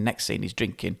 okay. Then next scene, he's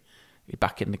drinking. He's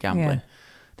back in the gambling. Yeah.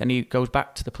 Then he goes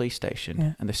back to the police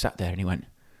station and they sat there and he went,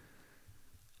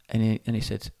 and he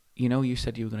said, you know, you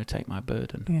said you were going to take my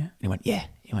burden. Yeah. And he went, yeah.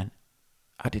 He went,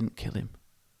 I didn't kill him.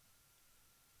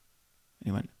 And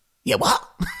he went, Yeah, what?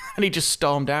 and he just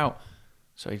stormed out.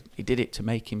 So he did it to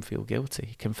make him feel guilty.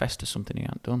 He confessed to something he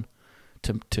hadn't done,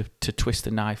 to twist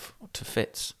the knife to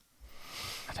Fitz.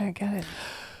 I don't get it.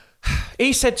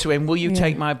 He said to him, will you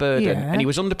take my burden? Yeah. And he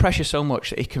was under pressure so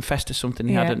much that he confessed to something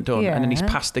he hadn't done. And then he's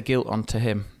passed the guilt on to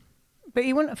him. But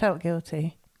he wouldn't have felt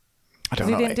guilty. I don't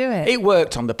 'Cause know. he didn't do it. It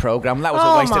worked on the programme. That was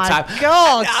a waste of time.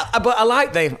 Oh, my God. But I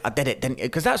like I did it, didn't you?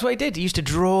 Because that's what he did. He used to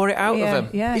draw it out of him.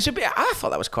 Yeah. He's I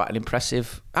thought that was quite an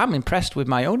impressive... I'm impressed with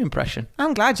my own impression.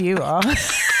 I'm glad you are.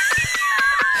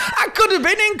 I could have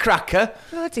been in Cracker.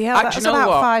 Bloody hell, that was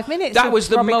about 5 minutes. That of was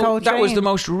the Robbie that was the Coltrane.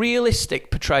 most realistic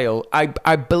portrayal.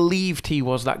 I believed he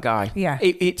was that guy. Yeah.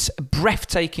 It's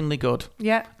breathtakingly good.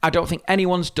 Yeah. I don't think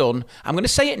anyone's done. I'm going to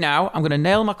say it now. I'm going to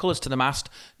nail my colours to the mast.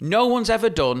 No one's ever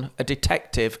done a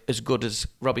detective as good as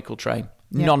Robbie Coltrane.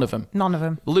 Yeah. None of them. None of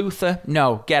them. Luther,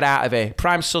 no, get out of here.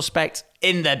 Prime suspect,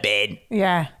 in the bin.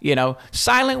 Yeah. You know,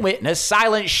 silent witness,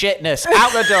 silent shitness,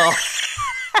 out the door.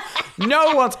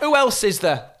 No one's... Who else is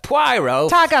there? Poirot.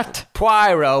 Taggart.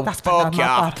 Poirot. That's Fuck bad,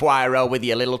 off, bad. Poirot with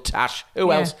your little tash. Who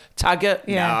Yeah. else? Taggart?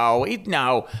 Yeah.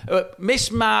 No.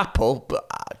 Miss Marple?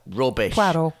 Rubbish.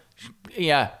 Poirot.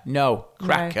 Yeah, no.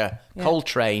 Cracker. Yeah.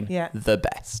 Coltrane. Yeah. The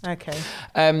best. Okay.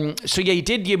 So yeah, you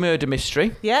did your murder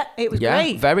mystery. Yeah, it was Yeah,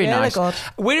 great. very Really nice. good.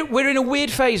 We're in a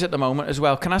weird phase at the moment as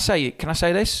well. Can I say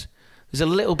this? There's a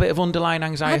little bit of underlying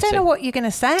anxiety. I don't know what you're going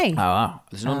to say.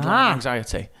 There's an underlying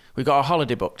anxiety. We've got a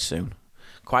holiday booked soon.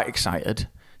 Quite excited.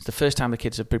 It's the first time the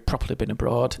kids have properly been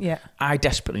abroad. Yeah. I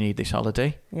desperately need this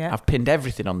holiday. Yeah. I've pinned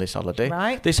everything on this holiday.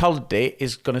 Right. This holiday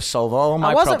is going to solve all my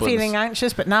I problems. wasn't feeling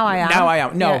anxious, but now I am. Now I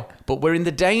am. No, Yeah. but we're in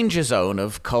the danger zone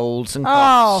of colds and Oh,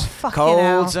 coughs. fucking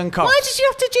Colds hell. and coughs. Why did you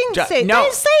have to jinx it? No.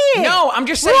 Don't say it. No, I'm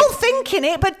just We're saying. all thinking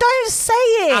it, but don't say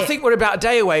it. I think we're about a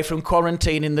day away from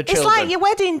quarantining the it's children. like your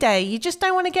wedding day. You just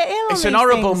don't want to get ill. It's on an these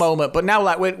horrible things. moment, but now,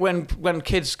 like when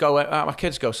kids go, my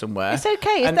kids go somewhere. It's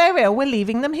okay if and- they're ill. We're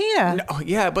leaving them here. No,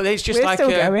 yeah, but it's just We're like, still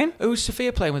going. who's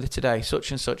Sophia playing with her today?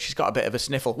 Such and such. She's got a bit of a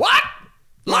sniffle. What?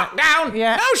 Lockdown?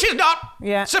 Yeah. No, she's not.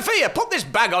 Yeah. Sophia, put this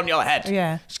bag on your head.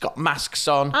 Yeah. She's got masks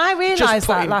on. I Just realised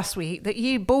that putting- last week that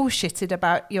you bullshitted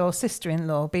about your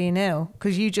sister-in-law being ill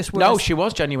because you just were. No, she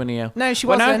was genuinely ill. No, she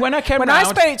When wasn't. When I came when round, I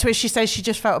spoke to her, she said she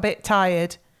just felt a bit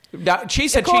tired. she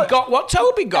said she got what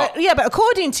Toby got. Yeah, but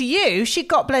according to you, she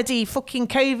got bloody fucking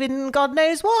COVID and God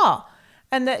knows what.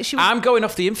 And that she. I'm going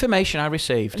off the information I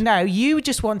received. No, you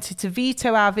just wanted to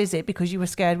veto our visit because you were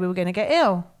scared we were going to get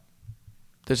ill.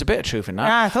 There's a bit of truth in that.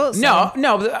 Yeah, I thought so.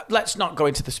 No, let's not go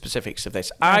into the specifics of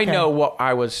this. I know what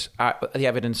the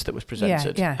evidence that was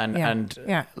presented, and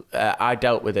I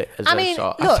dealt with it as I mean,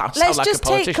 sort. look, I sound let's like just a take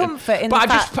politician. comfort in But the I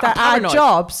fact just, that I'm our paranoid.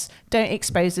 jobs don't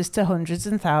expose us to hundreds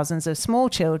and thousands of small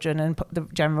children and the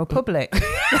general public.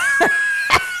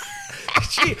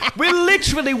 We're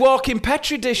literally walking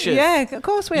petri dishes. Yeah, of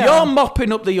course we are. You're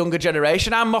mopping up the younger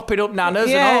generation. I'm mopping up nanas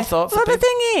and all sorts well, of people. the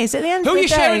thing is, at the end Who of are the you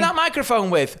day, sharing that microphone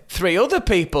with? 3 other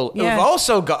people Yeah. who've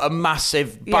also got a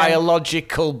massive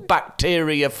biological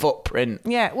bacteria footprint.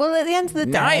 Yeah, well, at the end of the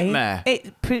day, Nightmare.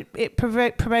 it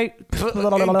promotes.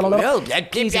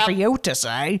 Easy for you to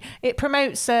say. It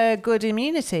promotes good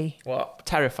immunity. What?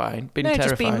 Terrifying. Been No, terrified.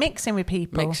 just being mixing with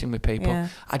people. Mixing with people. Yeah.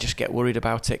 I just get worried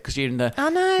about it because you're in the. I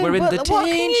know. We're in but the what can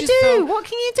you danger do? zone. What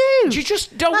can you do? You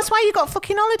just don't. That's why you got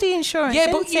fucking holiday insurance. Yeah,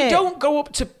 but isn't you it? don't go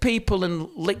up to people and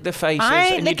lick their faces. I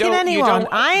ain't and licking you don't, anyone. You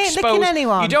don't I ain't licking expose-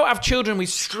 anyone. You don't have children with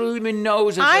streaming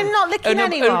noses. I'm and, not licking and,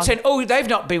 anyone. And saying, oh, they've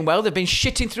not been well. They've been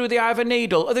shitting through the eye of a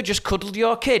needle. Or they just cuddled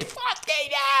your kid.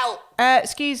 Fucking hell.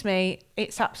 Excuse me.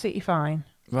 It's absolutely fine.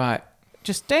 Right.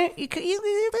 Just don't. You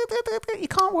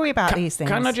can't worry about these things.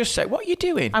 Can I just say, what are you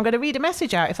doing? I'm going to read a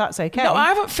message out if that's okay. No, I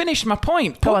haven't finished my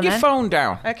point. Go Put on your then. phone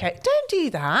down. Okay, don't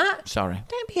do that. Sorry.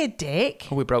 Don't be a dick.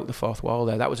 Oh, we broke the fourth wall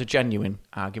there. That was a genuine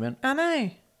argument. I know.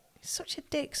 You're such a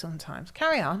dick sometimes.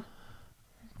 Carry on.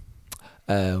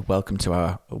 Welcome to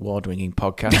our award-winning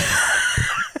podcast.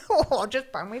 Oh,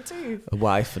 just bang me too. A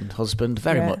wife and husband,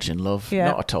 very Yeah. much in love, Yeah.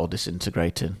 not at all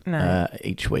disintegrating No.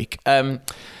 each week.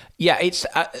 Yeah, it's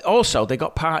also they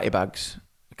got party bags.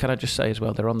 Can I just say as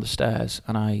well, they're on the stairs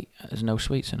and there's no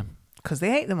sweets in them. Because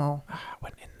they ate them all. I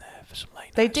went in there for some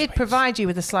late They night did sweets. provide you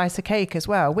with a slice of cake as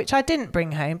well, which I didn't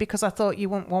bring home because I thought you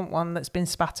wouldn't want one that's been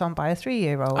spat on by a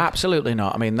 3-year-old. Absolutely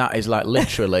not. I mean, that is like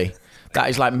literally, that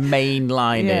is like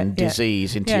mainlining Yeah, yeah.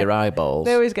 disease into Yeah. your eyeballs.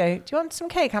 They always go, do you want some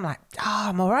cake? I'm like,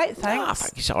 I'm all right, thanks. Ah,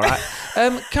 thank you, it's all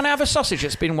right. Can I have a sausage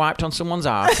that's been wiped on someone's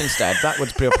arse instead? That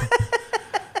would be.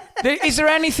 Is there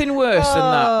anything worse than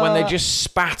that when they just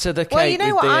spatter the cake Well, you know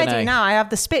with what DNA? I do now? I have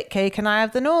the spit cake and I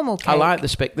have the normal cake. I like the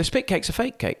spit. The spit cake's a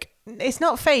fake cake. It's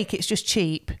not fake, it's just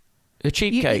cheap. A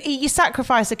cheap You, cake. you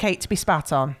sacrifice a cake to be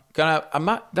spat on.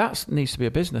 That needs to be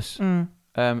a business. There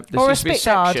Or a needs to be spit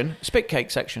guard. section, spit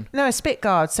cake section. No, a spit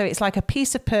guard. So it's like a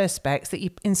piece of perspex that you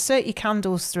insert your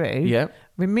candles through. Yeah.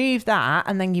 Remove that,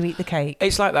 and then you eat the cake.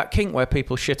 It's like that kink where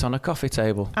people shit on a coffee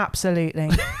table. Absolutely.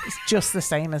 It's just the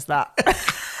same as that.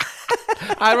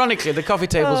 Ironically, the coffee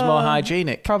table's more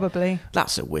hygienic. Probably.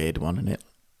 That's a weird one, isn't it?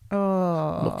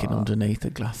 Oh. Looking underneath a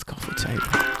glass coffee table.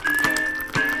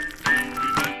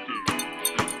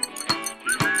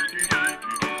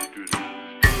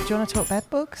 Do you want to talk bed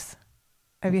bugs?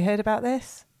 Have you heard about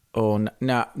this? Oh,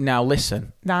 now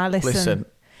listen. Now listen.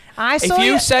 I If saw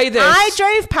you say this- I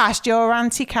drove past your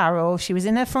Auntie Carol. She was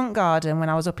in her front garden when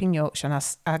I was up in Yorkshire, and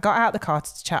I got out the car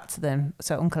to chat to them.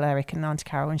 So Uncle Eric and Auntie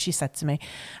Carol, and she said to me,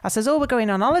 I says, "Oh, we're going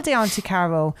on holiday, Auntie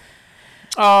Carol."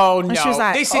 Oh, no. she was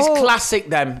like, This is "Oh." classic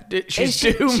then. She's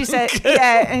doomed. She said,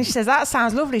 "Yeah," and she says, "That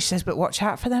sounds lovely." She says, "But watch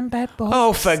out for them bed bugs."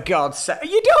 Oh, for God's sake.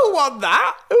 You don't want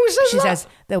that. Who says She that? says,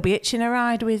 "They'll be itching a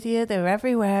ride with you. They're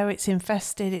everywhere. It's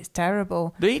infested. It's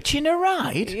terrible." They're itching a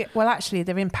ride? Yeah, well, actually,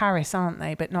 they're in Paris, aren't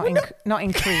they? But not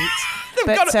in Crete.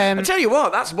 They've But I tell you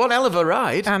what, that's one hell of a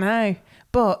ride. I know.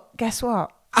 But guess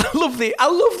what? I love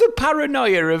the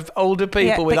paranoia of older people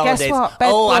Yeah, with but guess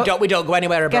holidays. what? We don't go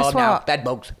anywhere Guess abroad now. what? Bed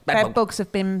bugs. Bed bugs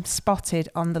have been spotted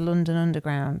on the London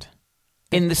Underground.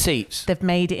 In the seats. They've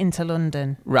made it into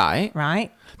London. Right.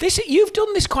 Right? You've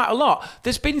done this quite a lot.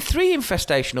 There's been 3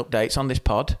 infestation updates on this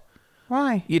pod.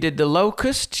 Why? You did the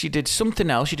locusts, you did something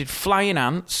else, you did flying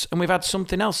ants, and we've had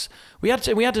something else. We had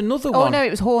another Oh, one. no, it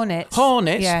was hornets.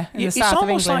 Hornets. Yeah, in the It's south of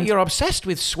almost like England. you're obsessed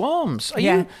with swarms. Are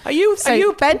Yeah. you?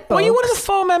 So bed Were you one of the bugs-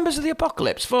 4 members of the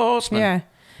apocalypse? 4 horsemen. Yeah.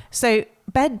 So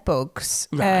bed bugs,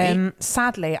 Right.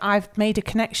 sadly, I've made a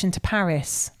connection to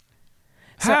Paris.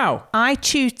 So How? I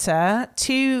tutor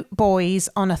 2 boys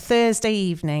on a Thursday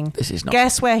evening. This is not-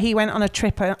 Guess where he went on a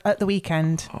trip at the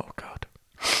weekend? Oh God.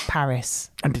 Paris.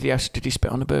 And did he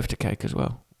spit on a birthday cake as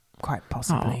well? Quite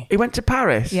possibly. He went to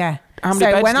Paris. Yeah. How many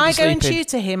So beds when did you I go and sleep in?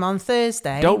 tutor him on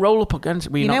Thursday, Don't roll up against.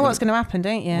 you know what's going to happen,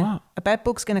 don't you? What? A bed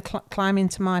bug's going to climb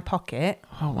into my pocket,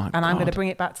 Oh my and I'm going to God. bring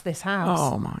it back to this house.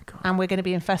 Oh my God. And we're going to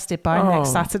be infested by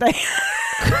next Saturday.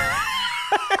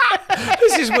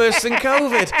 This is worse than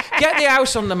COVID. Get the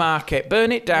house on the market.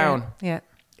 Burn it down. Yeah.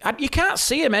 You can't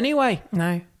see them anyway.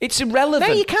 No. It's irrelevant.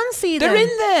 No, you can see them. They're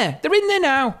in there. They're in there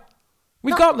now.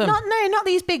 We've got them. Not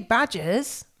these big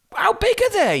badgers. How big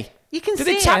are they? You can Do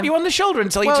see they tap them. you on the shoulder and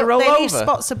tell you to roll they over? leave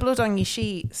spots of blood on your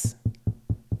sheets.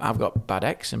 I've got bad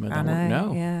eczema. I I wouldn't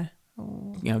know. Yeah.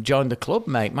 You know, join the club,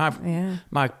 mate.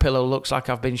 My pillow looks like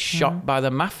I've been shot by the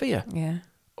mafia. Yeah.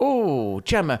 Oh,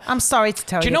 Gemma. I'm sorry to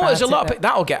tell you. Do you know what? There's a lot of of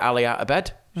that'll get Ali out of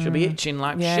bed. She'll be itching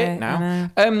like Yeah, shit now.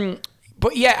 I know.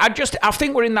 But yeah, I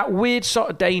think we're in that weird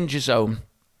sort of danger zone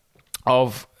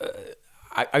of.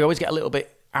 I always get a little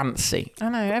bit antsy. I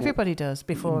know, everybody does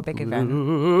before a big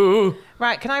event.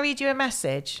 Right, can I read you a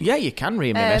message? Yeah, you can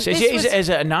read me a message. Is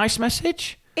it a nice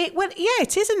message?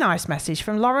 It is a nice message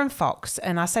from Lauren Fox,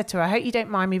 and I said to her, I hope you don't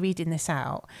mind me reading this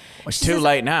out. Well, it's too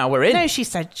late now, we're in. No, she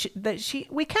said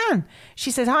we can.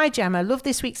 She said, hi Gemma, love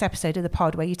this week's episode of the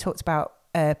pod where you talked about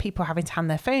people having to hand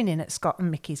their phone in at Scott and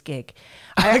Mickey's gig.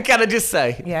 Can I just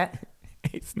say? Yeah.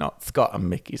 It's not Scott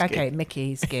and Mickey's gig. Okay,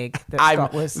 Mickey's gig that I'm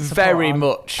Scott was very on.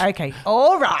 much Okay,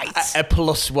 all right. a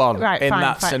 +1 Right, in fine,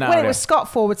 that fine. scenario. Well, it was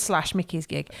Scott / Mickey's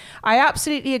gig. I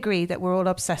absolutely agree that we're all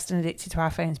obsessed and addicted to our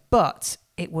phones, but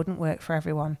it wouldn't work for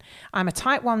everyone. I'm a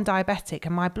type 1 diabetic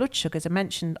and my blood sugars are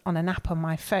monitored on an app on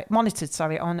my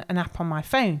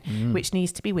phone, which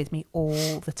needs to be with me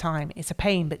all the time. It's a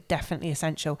pain, but definitely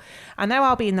essential. I know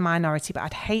I'll be in the minority, but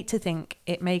I'd hate to think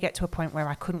it may get to a point where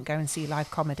I couldn't go and see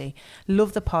live comedy.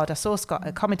 Love the pod. I saw Scott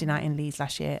at Comedy Night in Leeds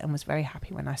last year and was very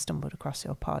happy when I stumbled across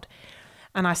your pod.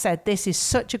 And I said, this is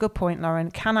such a good point,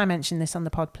 Lauren. Can I mention this on the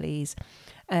pod, please?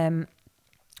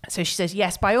 So she says,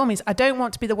 yes, by all means. I don't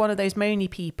want to be one of those moany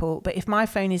people, but if my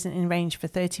phone isn't in range for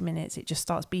 30 minutes, it just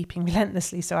starts beeping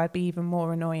relentlessly, so I'd be even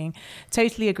more annoying.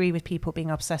 Totally agree with people being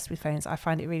obsessed with phones. I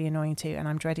find it really annoying too, and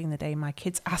I'm dreading the day my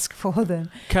kids ask for them.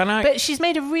 But she's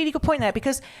made a really good point there,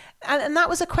 because, and that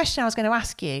was a question I was going to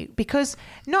ask you, because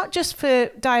not just for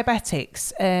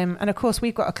diabetics, and of course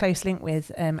we've got a close link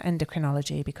with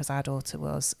endocrinology, because our daughter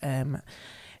was,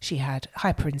 she had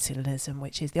hyperinsulinism,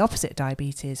 which is the opposite of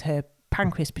diabetes. Her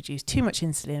pancreas produced too much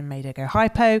insulin and made her go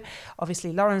hypo.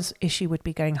 Obviously, Lauren's issue would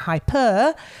be going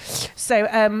hyper. So,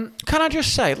 can I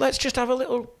just say, let's just have a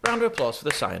little round of applause for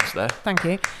the science there. Thank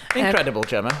you. Incredible,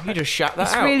 Gemma. You just shat that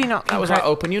it's out. Really not. That was like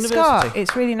Open University. Scott,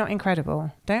 it's really not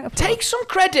incredible. Don't applaud. Take some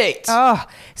credit. Oh,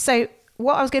 so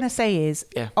what I was going to say is,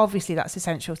 obviously that's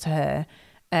essential to her,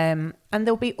 and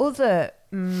there'll be other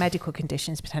medical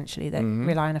conditions potentially that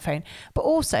rely on a phone, but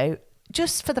also,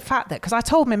 just for the fact that, because I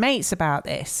told my mates about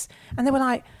this and they were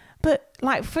like, but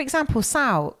like, for example,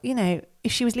 Sal, you know,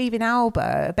 if she was leaving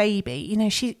Alba, a baby, you know,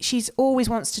 she's always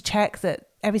wants to check that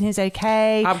everything's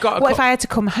okay. What if I had to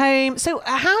come home? So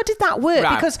how did that work?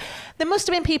 Right. Because there must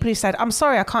have been people who said, I'm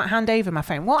sorry, I can't hand over my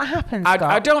phone. What happened, Scott?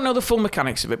 I don't know the full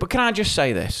mechanics of it, but can I just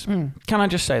say this? Can I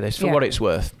just say this for what it's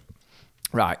worth?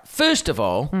 Right. First of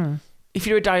all, if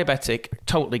you're a diabetic,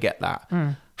 totally get that.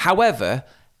 However,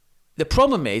 the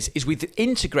problem is we've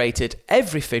integrated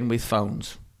everything with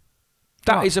phones.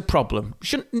 That is a problem.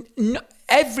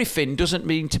 Everything doesn't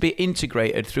mean to be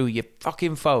integrated through your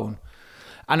fucking phone.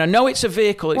 And I know it's a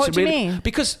vehicle. What do you mean?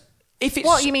 Because if it's...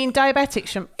 What, you mean diabetics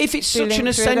shouldn't... If it's such an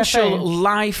essential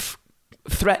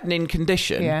life-threatening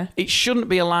condition, it shouldn't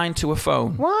be aligned to a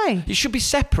phone. Why? It should be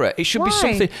separate. It should be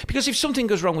something... Because if something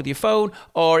goes wrong with your phone,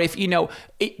 or if, you know...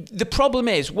 the problem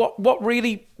is, what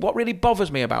really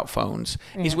bothers me about phones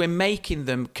is we're making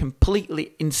them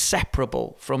completely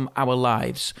inseparable from our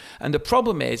lives. And the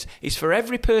problem is for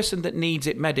every person that needs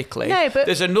it medically,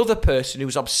 there's another person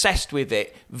who's obsessed with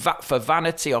it for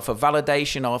vanity or for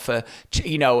validation or for,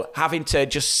 you know, having to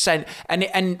just send...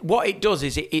 And what it does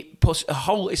is it puts a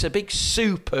whole... It's a big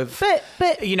soup of...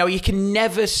 But you know, you can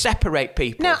never separate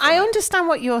people. No, I understand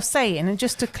what you're saying. And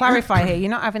just to clarify here, you're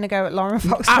not having to go at Lauren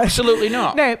Fox. Absolutely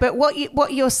not. No, but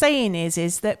what you're saying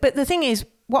is that... But the thing is,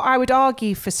 what I would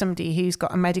argue for somebody who's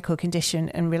got a medical condition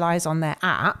and relies on their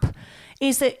app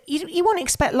is that you wouldn't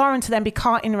expect Lauren to then be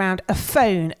carting around a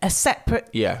phone, a separate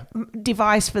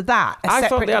device for that. I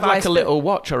thought they had like a little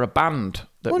watch or a band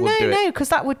that would do it. No, because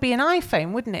that would be an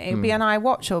iPhone, wouldn't it? It would be an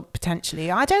iWatch or potentially.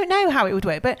 I don't know how it would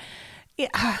work. But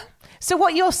so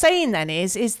what you're saying then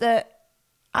is that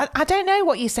I don't know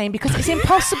what you're saying, because it's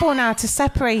impossible now to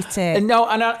separate it. No,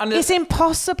 it's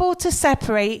impossible to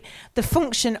separate the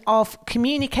function of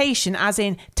communication, as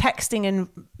in texting and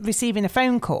receiving a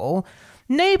phone call,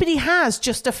 Nobody has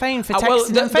just a phone for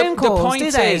texting and phone calls,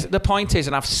 do they? The point is,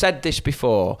 and I've said this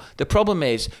before, the problem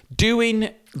is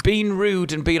being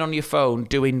rude and being on your phone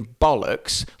doing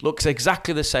bollocks looks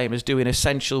exactly the same as doing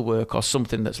essential work or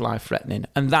something that's life-threatening.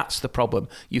 And that's the problem.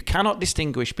 You cannot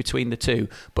distinguish between the two.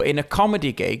 But in a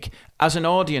comedy gig, as an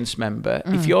audience member,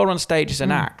 if you're on stage as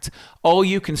an act, all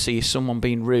you can see is someone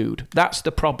being rude. That's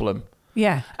the problem.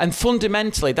 Yeah. And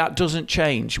fundamentally, that doesn't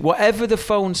change. Whatever the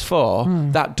phone's for,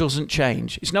 that doesn't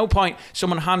change. It's no point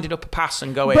someone handing up a pass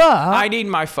and going, I need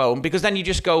my phone, because then you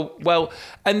just go, well,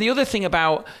 and the other thing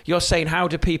about you're saying, how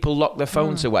do people lock their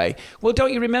phones away? Well,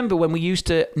 don't you remember when we used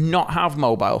to not have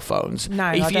mobile phones? No,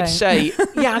 if I you'd don't. say,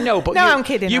 yeah, I know, but No, I'm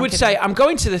kidding. You would say, I'm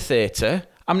going to the theatre.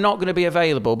 I'm not going to be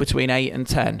available between 8 and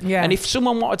 10. Yeah. And if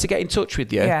someone wanted to get in touch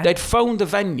with you, they'd phone the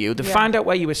venue, they'd find out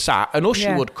where you were sat, an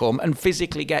usher would come and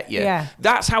physically get you. Yeah.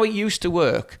 That's how it used to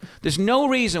work. There's no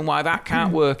reason why that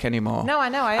can't work anymore. No, I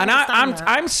know. I understand that.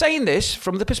 I'm saying this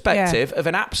from the perspective of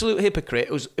an absolute hypocrite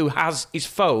who has his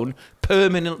phone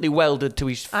permanently welded to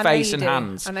his face and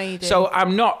hands. I know you do. So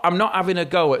I'm not having a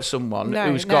go at someone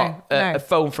who's got a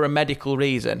phone for a medical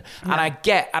reason. No.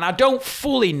 And I don't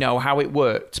fully know how it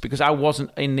worked because I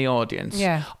wasn't in the audience.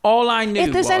 Yeah. All I knew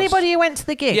if there's anybody who went to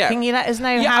the gig, can you let us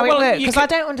know how it worked? Because I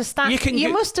don't understand.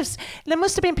 There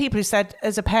must have been people who said,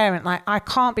 as a parent, like, I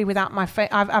can't be without my phone.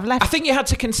 I've left. I think you had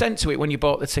to consent to it when you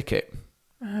bought the ticket.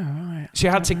 Oh, right. So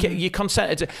you had to get, you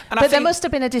consented to. But there must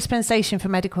have been a dispensation for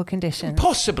medical conditions.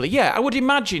 Possibly, yeah. I would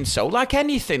imagine so. Like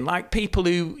anything, like people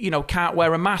who, can't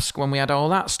wear a mask when we had all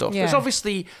that stuff. Because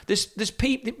obviously, there's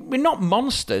people, we're not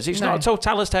monsters. It's not a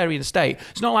totalitarian state.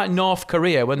 It's not like North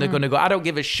Korea when they're going to go, I don't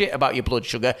give a shit about your blood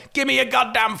sugar. Give me your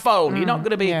goddamn phone. You're not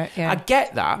going to be. I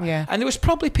get that. Yeah. And there was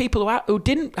probably people who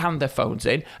didn't hand their phones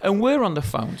in and were on the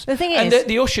phones. The thing is. And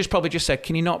the ushers probably just said,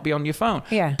 can you not be on your phone?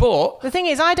 Yeah. But. The thing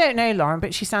is, I don't know, Lauren,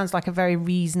 but she sounds like a very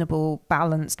reasonable,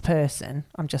 balanced person.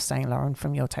 I'm just saying, Lauren,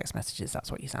 from your text messages, that's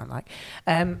what you sound like.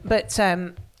 And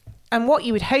what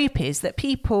you would hope is that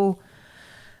people,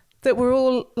 that we're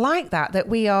all like that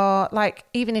we are like,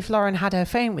 even if Lauren had her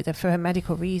phone with her for her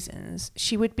medical reasons,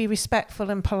 she would be respectful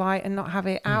and polite and not have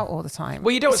it out all the time.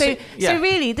 Well, you don't So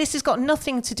really, this has got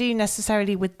nothing to do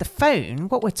necessarily with the phone.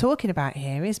 What we're talking about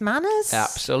here is manners.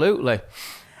 Absolutely.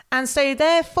 And so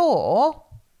therefore,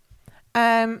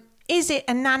 is it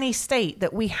a nanny state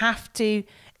that we have to?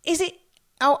 Is it?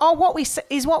 Or what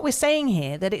we're saying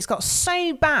here that it's got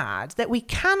so bad that we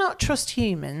cannot trust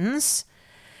humans?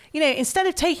 Instead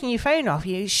of taking your phone off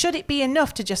you, should it be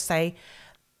enough to just say,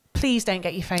 "Please don't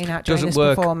get your phone out during this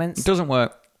performance"? It doesn't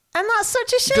work. And that's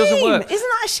such a shame. Doesn't work. Isn't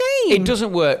that a shame? It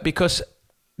doesn't work because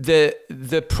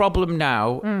the problem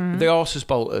now, the horse has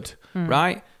bolted,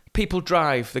 right? People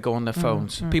drive, they go on their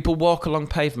phones. People walk along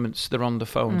pavements, they're on their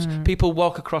phones. People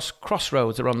walk across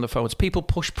crossroads, they're on their phones. People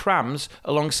push prams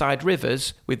alongside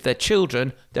rivers with their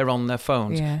children, they're on their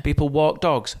phones. Yeah. People walk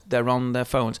dogs, they're on their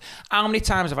phones. How many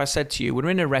times have I said to you, we're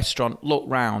in a restaurant, look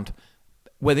round,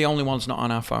 we're the only ones not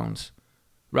on our phones,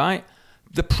 right?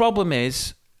 The problem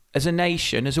is, as a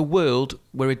nation, as a world,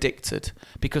 we're addicted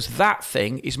because that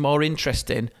thing is more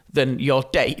interesting than your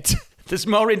date. That's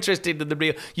more interesting than the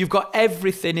real. You've got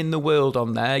everything in the world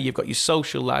on there. You've got your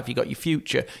social life. You've got your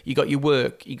future. You've got your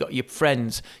work. You've got your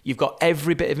friends. You've got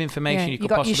every bit of information you could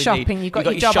possibly need. You've got your shopping. You've got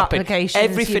your job applications.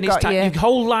 Everything is your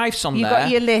whole life's on there. You've got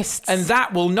your lists. And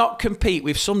that will not compete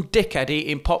with some dickhead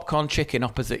eating popcorn chicken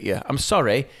opposite you. I'm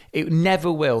sorry. It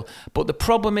never will. But the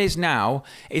problem is now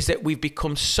is that we've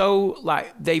become so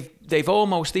like they've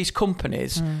almost, these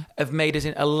companies have made us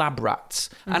into lab rats.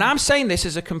 And I'm saying this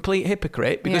as a complete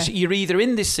hypocrite because you're either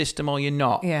in this system or you're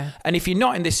not. Yeah. And if you're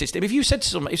not in this system, if you said to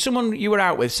someone, if someone you were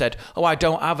out with said, oh, I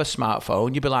don't have a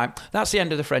smartphone, you'd be like, that's the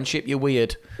end of the friendship, you're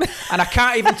weird. And I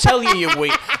can't even tell you you're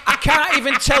weird. I can't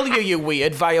even tell you you're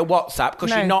weird via WhatsApp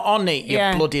because you're not on it, you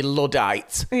bloody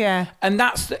Luddite. Yeah. And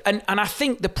that's, and I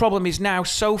think the problem is now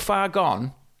so far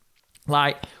gone.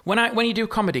 Like when you do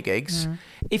comedy gigs,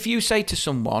 if you say to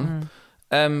someone,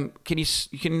 can you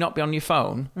not be on your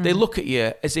phone? They look at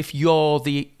you as if you're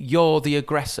the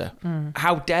aggressor.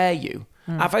 How dare you?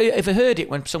 I've ever heard it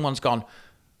when someone's gone,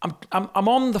 I'm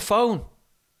on the phone,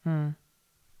 and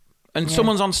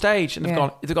someone's on stage and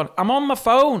they've gone, I'm on my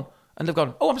phone, and they've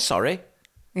gone, oh, I'm sorry.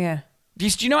 Yeah. Do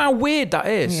you know how weird that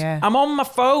is? Yeah. I'm on my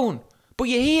phone, but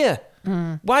you're here.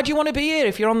 Why do you want to be here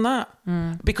if you're on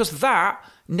that? Because that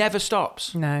never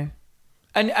stops. No.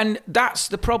 And that's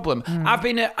the problem. I've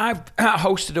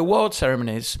hosted award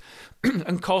ceremonies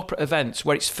and corporate events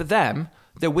where it's for them,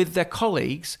 they're with their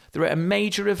colleagues, they're at a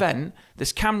major event,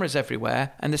 there's cameras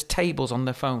everywhere, and there's tables on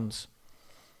their phones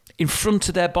in front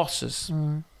of their bosses.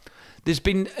 There's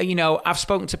been, I've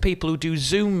spoken to people who do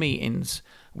Zoom meetings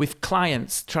with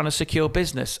clients trying to secure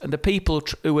business, and the people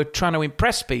who are trying to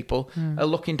impress people are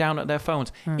looking down at their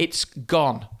phones. It's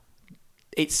gone.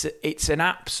 It's an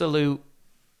absolute...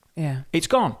 Yeah. It's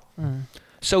gone.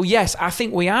 So yes, I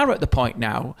think we are at the point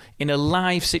now in a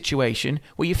live situation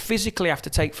where you physically have to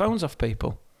take phones off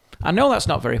people. I know that's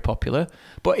not very popular,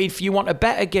 but if you want a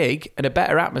better gig and a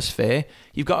better atmosphere,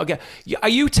 you've got to get... Are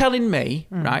you telling me,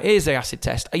 right, here's the acid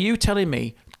test, are you telling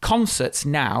me concerts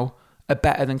now are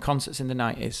better than concerts in the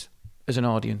 90s as an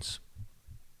audience?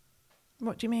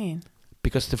 What do you mean?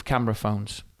 Because of camera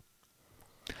phones.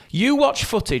 You watch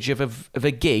footage of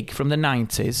a gig from the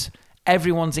 90s,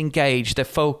 everyone's engaged, they're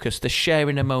focused, they're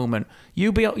sharing a moment.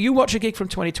 You watch a gig from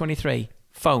 2023,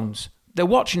 phones. They're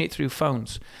watching it through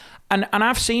phones. And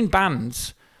I've seen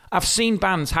bands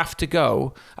have to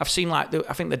go. I've seen I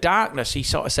think The Darkness, he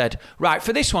sort of said, right,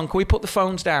 for this one, can we put the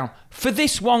phones down? For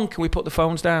this one, can we put the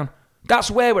phones down?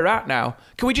 That's where we're at now.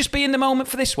 Can we just be in the moment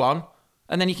for this one?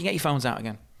 And then you can get your phones out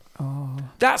again. Oh.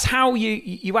 That's how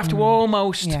you have to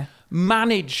almost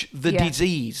manage the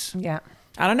disease. Yeah.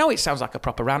 And I know it sounds like a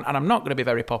proper rant, and I'm not going to be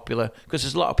very popular because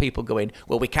there's a lot of people going,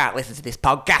 well, we can't listen to this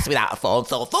podcast without a phone,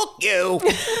 so fuck you.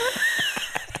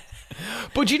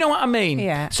 But do you know what I mean?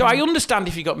 Yeah. So I understand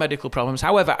if you've got medical problems.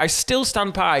 However, I still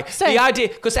stand by the idea,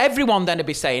 because everyone then would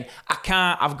be saying, I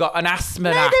can't, I've got an asthma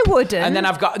app. They wouldn't. And then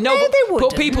I've got... they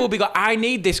wouldn't. But people will be going, I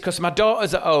need this because my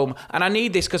daughter's at home, and I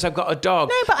need this because I've got a dog.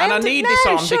 No, but and I need this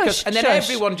on because... And then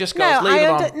everyone just goes, leave it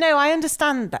on. No, I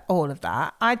understand all of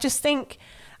that. I just think,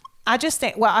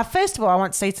 well, first of all, I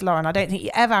want to say to Lauren, I don't think you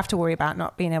ever have to worry about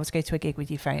not being able to go to a gig with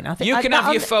your phone. I think you can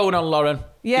have your phone on, Lauren.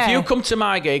 Yeah. If you come to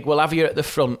my gig, we'll have you at the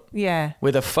front. Yeah.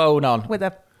 With a phone on. With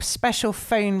a special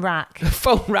phone rack. A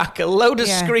phone rack, a load of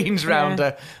screens round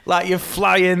her, like you're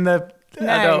flying the...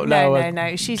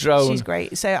 No. She's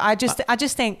great. So I just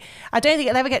think, I don't think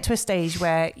it'll ever get to a stage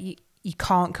where you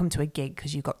can't come to a gig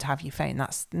because you've got to have your phone.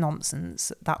 That's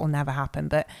nonsense. That will never happen.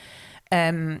 But...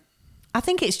 I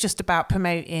think it's just about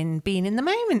promoting being in the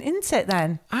moment, isn't it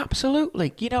then?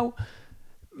 Absolutely.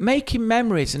 Making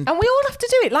memories. And we all have to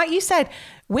do it. Like you said,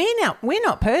 we're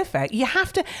not perfect. You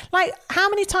have to, how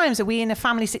many times are we in a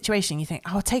family situation, you think,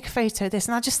 I'll take a photo of this.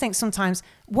 And I just think sometimes,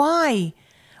 why?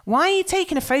 Why are you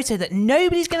taking a photo that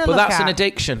nobody's going to look at? But that's an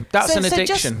addiction. That's an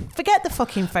addiction. Just forget the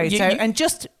fucking photo and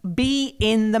just be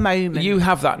in the moment. You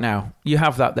have that now. You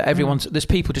have that everyone's... There's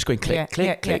people just going click,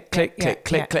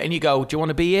 click. And you go, do you want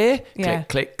to be here?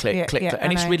 Click.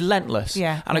 And it's relentless.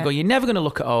 And I go, you're never going to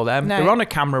look at all them. No. They're on a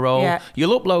camera roll.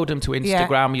 You'll upload them to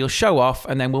Instagram. You'll show off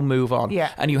and then we'll move on.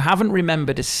 And you haven't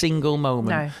remembered a single moment.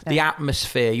 No. The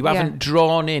atmosphere. You haven't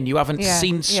drawn in. You haven't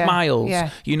seen smiles.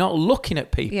 You're not looking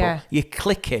at people. You're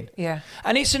clicking.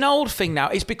 And it's an old thing now.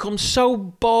 It's become so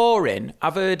boring.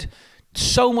 I've heard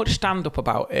so much stand-up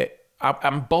about it.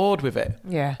 I'm bored with it.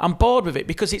 I'm bored with it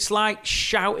because it's like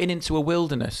shouting into a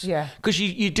wilderness. Because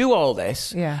you do all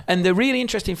this. And the really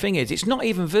interesting thing is it's not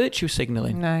even virtue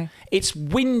signalling. No. It's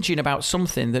whinging about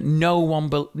something that no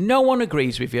one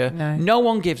agrees with you. No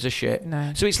one gives a shit.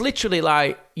 No. So it's literally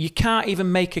like you can't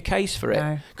even make a case for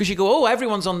it. Because you go, oh,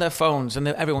 everyone's on their phones. And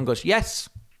then everyone goes, yes.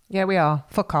 Yeah, we are.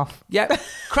 Fuck off. Yeah.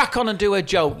 Crack on and do a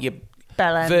joke, you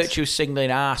bellend. Virtue signaling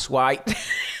arse white.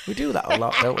 We do that a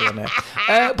lot, don't we?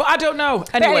 But I don't know.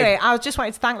 Anyway, I just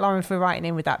wanted to thank Lauren for writing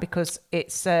in with that because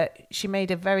it's she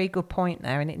made a very good point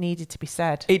there and it needed to be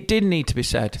said. It did need to be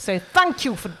said. So thank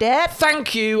you for that.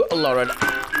 Thank you, Lauren.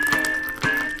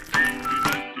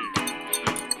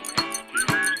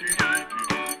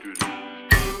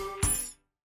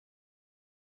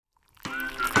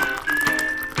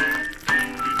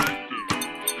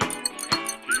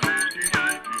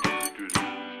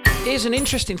 Here's an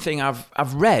interesting thing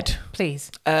I've read.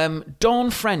 Please. Dawn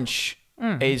French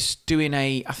is doing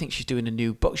I think she's doing a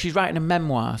new book. She's writing a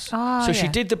memoirs. She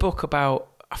did the book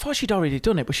about, I thought she'd already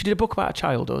done it, but she did a book about her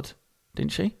childhood,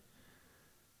 didn't she?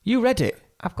 You read it?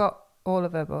 I've got all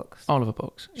of her books. All of her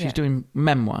books. She's doing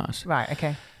memoirs. Right,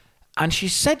 okay. And she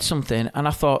said something, and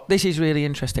I thought, this is really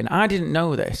interesting. I didn't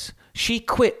know this. She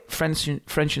quit French and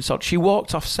Saunders. She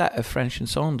walked off set of French and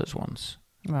Saunders once.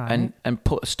 Right. And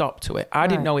put a stop to it. I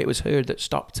didn't know it was her that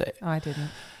stopped it. I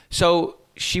didn't. So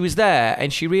she was there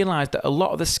and she realised that a lot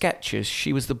of the sketches,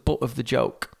 she was the butt of the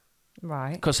joke.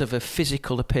 Right. Because of her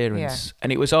physical appearance. Yeah.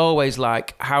 And it was always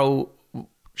like how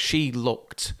she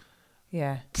looked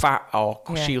fat or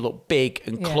she looked big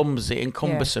and clumsy and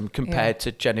cumbersome compared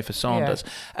to Jennifer Saunders.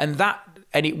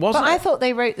 And it wasn't... But I thought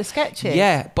they wrote the sketches.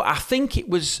 Yeah, but I think it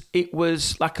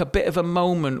was like a bit of a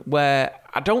moment where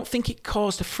I don't think it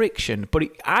caused a friction, but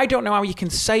I don't know how you can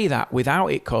say that without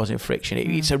it causing friction.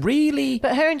 It's a really...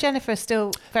 But her and Jennifer are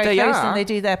still very close, and they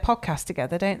do their podcast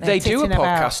together, don't they? They do a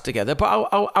podcast together, but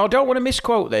I don't want to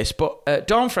misquote this, but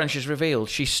Dawn French has revealed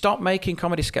she stopped making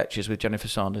comedy sketches with Jennifer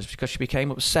Saunders because she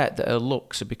became upset that her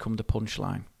looks had become the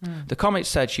punchline. The comic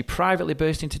said she privately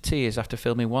burst into tears after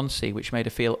filming one scene which made her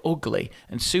feel ugly,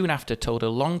 and soon after told her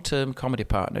long-term comedy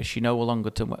partner she no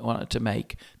longer wanted to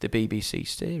make the BBC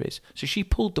series. So she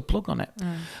pulled the plug on it.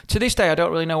 To this day, I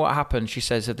don't really know what happened, she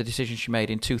says, of the decision she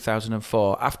made in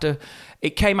 2004.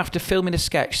 It came after filming a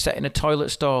sketch set in a toilet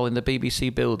stall in the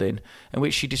BBC building, in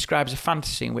which she describes a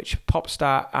fantasy in which pop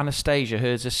star Anastasia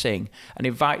hears her sing and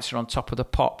invites her on top of the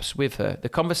pops with her. The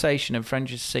conversation and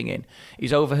French's singing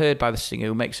is overheard by the singer,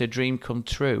 who makes her dream come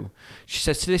true. She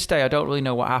says, to this day, I don't really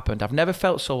know what happened. I've never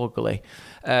felt so ugly.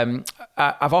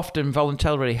 I've often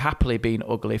voluntarily happily been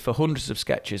ugly for hundreds of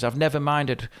sketches. I've never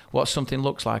minded what something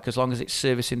looks like as long as it's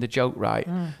servicing the joke right.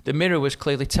 The mirror was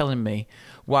clearly telling me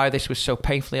why this was so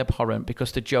painfully abhorrent,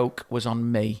 because the joke was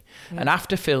on me. And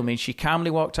after filming, she calmly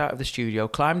walked out of the studio,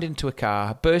 climbed into a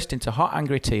car, burst into hot,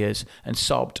 angry tears, and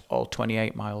sobbed all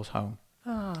 28 miles home.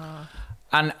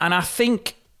 And I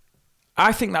think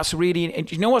that's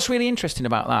really... You know what's really interesting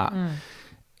about that?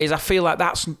 Is I feel like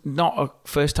that's not a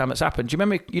first time that's happened. Do you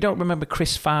remember? You don't remember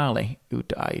Chris Farley, who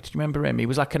died? Do you remember him? He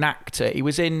was like an actor. He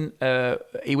was one of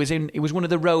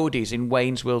the roadies in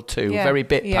Wayne's World 2, very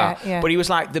bit part. But he was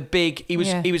like the big. He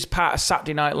was part of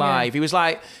Saturday Night Live. He was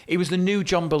the new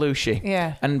John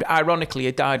Belushi. And ironically,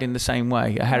 he died in the same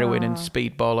way, a heroin and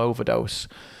speedball overdose.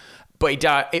 But he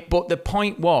died. But the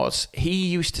point was, he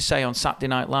used to say on Saturday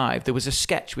Night Live, there was a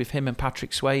sketch with him and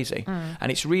Patrick Swayze,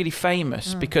 and it's really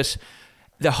famous because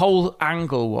the whole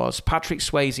angle was Patrick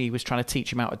Swayze was trying to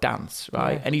teach him how to dance,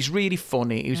 right? Yeah. And he's really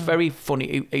funny. He was very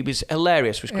funny. He was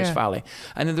hilarious with Chris Farley.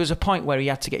 And then there was a point where he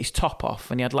had to get his top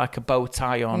off and he had like a bow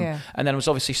tie on. Yeah. And then there was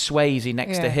obviously Swayze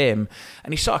next to him.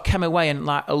 And he sort of came away, and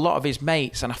like a lot of his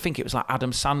mates, and I think it was like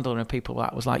Adam Sandler and people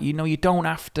like that, was like, you don't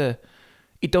have to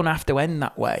end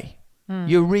that way.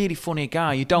 You're a really funny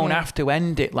guy. You don't have to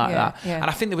end it like that. Yeah. And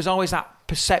I think there was always that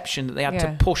perception that they had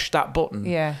to push that button.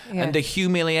 And the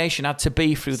humiliation had to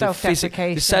be through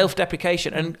the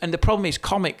self-deprecation. And the problem is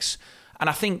comics, and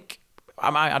I think,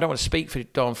 I don't want to speak for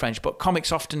Dawn French, but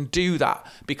comics often do that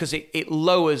because it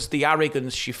lowers the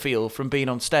arrogance you feel from being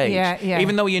on stage.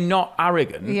 Even though you're not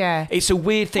arrogant, it's a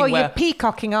weird thing where... you're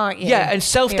peacocking, aren't you? Yeah, and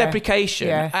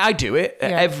self-deprecation, I do it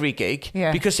at every gig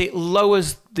because it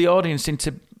lowers the audience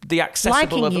into... the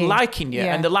accessible of liking you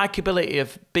and the likability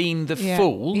of being the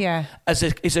fool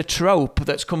is a trope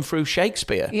that's come through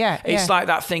Shakespeare. It's like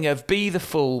that thing of be the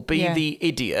fool, be the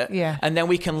idiot, and then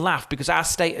we can laugh because our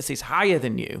status is higher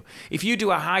than you. If you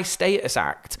do a high status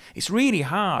act, it's really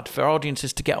hard for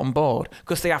audiences to get on board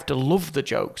because they have to love the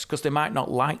jokes because they might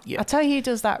not like you. I'll tell you who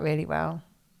does that really well.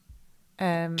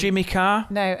 Jimmy Carr?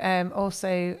 No,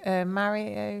 also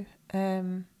Mario,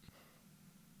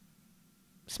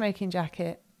 Smoking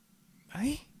Jacket.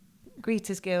 Hey?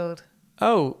 Greeters Guild.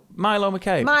 Oh, Milo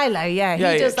McCabe. Milo, he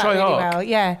does that Troy really Hawk.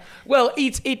 well. Well,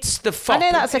 it's the fop. I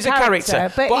know that's he's a character,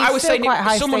 but I he's was still saying, quite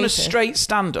high someone status. A straight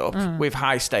stand-up with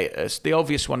high status, the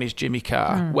obvious one is Jimmy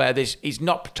Carr, where he's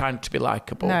not trying to be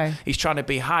likeable. No. He's trying to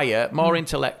be higher, more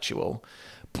intellectual.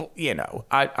 But,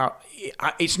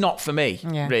 it's not for me,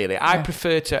 really. I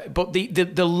prefer to... But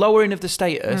the lowering of the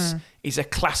status is a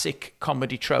classic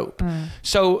comedy trope.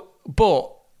 So,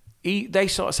 but... they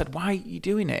sort of said, why are you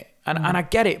doing it? And I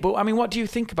get it, but I mean, what do you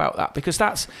think about that? Because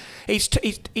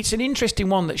it's an interesting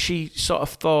one that she sort of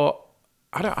thought,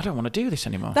 I don't want to do this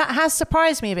anymore. That has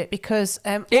surprised me a bit because...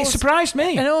 it surprised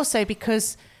me. And also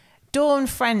because Dawn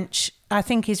French, I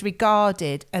think, is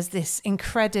regarded as this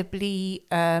incredibly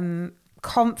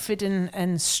confident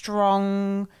and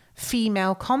strong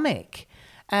female comic.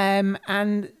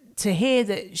 And to hear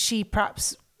that she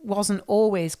perhaps... wasn't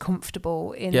always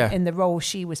comfortable in the role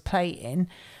she was playing,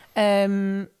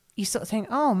 you sort of think,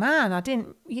 oh man,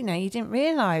 you didn't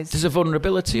realise. There's a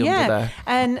vulnerability under there.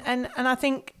 And I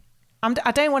think,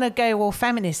 I don't want to go all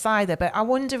feminist either, but I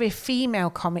wonder if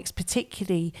female comics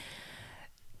particularly,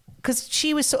 because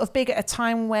she was sort of big at a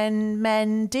time when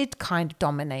men did kind of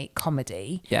dominate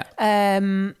comedy.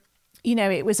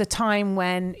 It was a time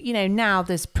when, now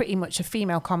there's pretty much a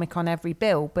female comic on every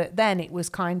bill, but then it was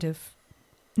kind of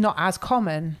not as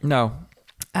common. No.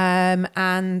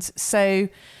 And so,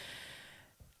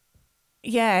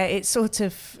 it's sort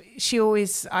of,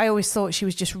 I always thought she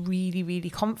was just really, really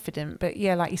confident. But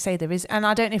like you say, there is, and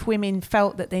I don't know if women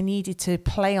felt that they needed to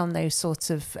play on those sorts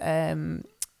of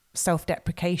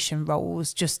self-deprecation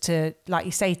roles just to, like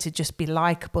you say, to just be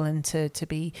likable and to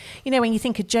be, when you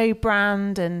think of Joe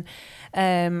Brand and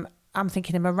I'm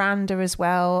thinking of Miranda as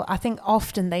well, I think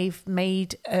often they've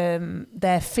made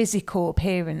their physical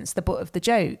appearance the butt of the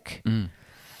joke.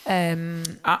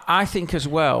 I think as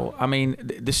well, I mean,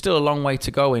 there's still a long way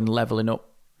to go in leveling up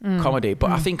comedy,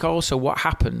 but I think also what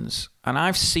happens, and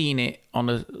I've seen it on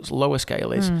a lower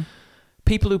scale, is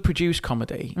people who produce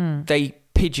comedy, they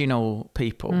pigeonhole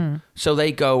people. So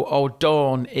they go, oh,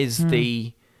 Dawn is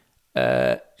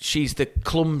she's the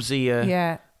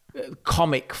clumsier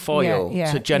comic foil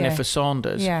to Jennifer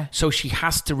Saunders. So she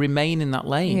has to remain in that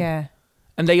lane.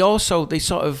 And they sort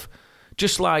of,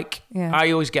 just like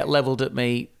I always get levelled at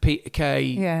me, Peter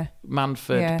Kay,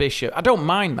 Manford, Bishop. I don't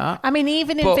mind that. I mean,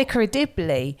 even in Vicar of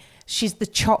Dibley, she's the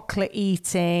chocolate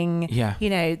eating.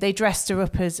 They dressed her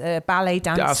up as a ballet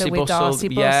dancer with Darcy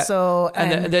Bussell.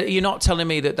 And you're not telling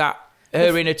me that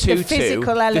her in a tutu,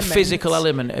 the physical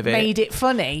element of it made it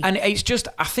funny. And it's just,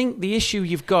 I think the issue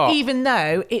you've got, even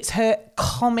though it's her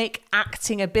comic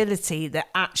acting ability that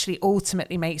actually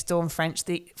ultimately makes Dawn French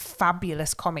the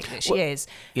fabulous comic that she is.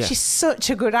 She's such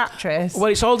a good actress.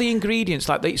 Well, it's all the ingredients,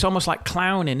 like it's almost like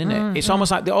clowning, isn't it? It's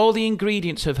almost like all the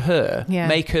ingredients of her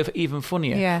make her even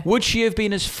funnier. Would she have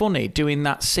been as funny doing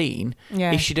that scene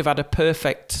if she'd have had a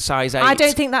perfect size 8? I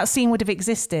don't think that scene would have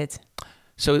existed.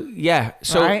 So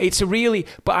it's a really,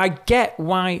 but I get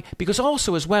why, because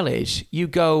also as well as you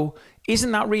go,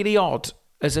 isn't that really odd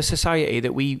as a society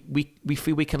that we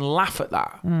feel we can laugh at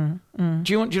that?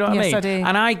 Do you know what I mean? I do.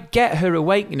 And I get her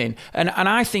awakening, and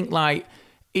I think like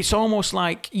it's almost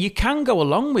like you can go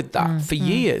along with that for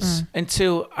years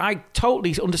until I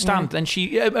totally understand. Then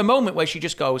a moment where she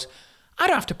just goes, I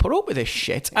don't have to put up with this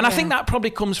shit. And I think that probably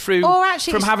comes through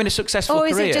from having a successful career. Or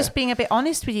is it just being a bit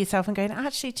honest with yourself and going,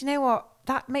 actually, do you know what?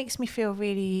 That makes me feel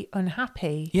really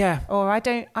unhappy. Yeah. Or I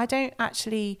don't like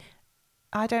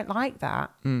that.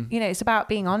 It's about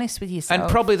being honest with yourself. And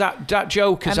probably that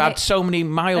joke has had so many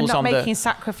miles on not making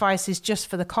sacrifices just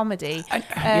for the comedy.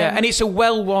 And it's a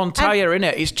well-worn tyre, isn't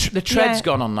it? The tread's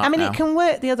gone on that. I mean, now. It can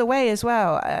work the other way as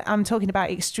well. I'm talking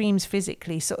about extremes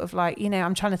physically, sort of like,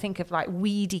 I'm trying to think of like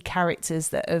weedy characters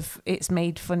that it's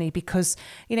made funny because,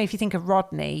 if you think of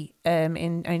Rodney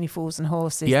in Only Fools and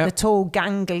Horses, the tall,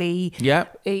 gangly,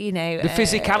 the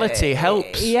physicality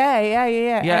helps. Yeah.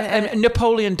 And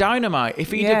Napoleon Dynamite,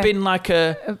 if he'd have been like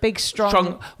a big,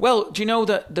 strong... Well, do you know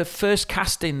that the first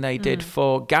casting they did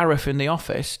for Gareth in The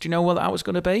Office, do you know what that was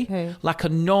going to be? Who? Like a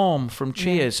Norm from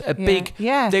Cheers. Big...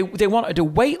 They wanted a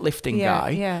weightlifting guy.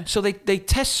 Yeah. So they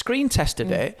screen tested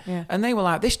it, and they were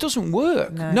like, this doesn't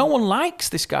work. No one likes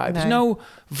this guy. There's no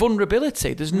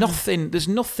vulnerability. There's nothing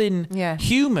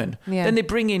human. Then they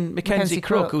bring in Mackenzie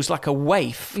Crook, who's like a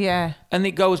waif. And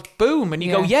it goes boom, and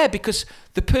you go, because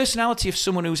the personality of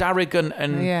someone who's arrogant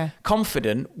and confident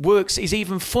is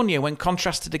even funnier when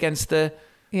contrasted against the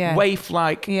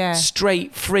waif-like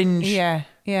straight fringe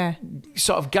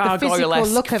sort of gargoyle-esque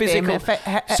physical look of him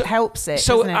helps it.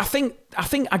 So it? I think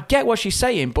I get what she's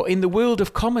saying, but in the world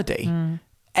of comedy,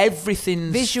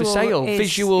 everything's for sale.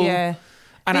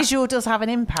 Visual does have an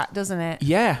impact, doesn't it?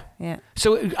 Yeah.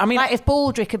 So I mean, like if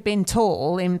Baldrick had been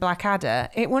tall in Blackadder,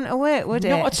 it wouldn't have worked, would it?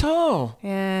 Not at all.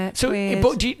 Yeah. It's so, weird.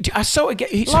 but I sort of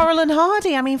get Laurel and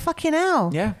Hardy. I mean, fucking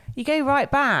hell. Yeah. You go right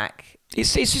back.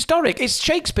 It's historic. It's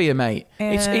Shakespeare, mate.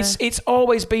 Yeah. It's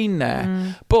always been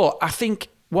there. But I think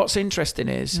what's interesting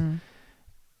is.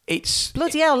 It's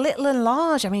bloody hell, Little and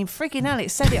Large. I mean, frigging hell,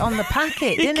 it said it on the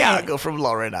packet, didn't it? You can't go from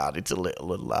Laura and Hardy to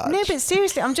Little and Large. No, but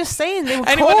seriously, I'm just saying they were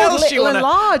called Little and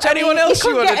Large. Anyone else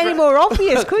you couldn't get any more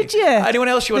obvious, could you? Anyone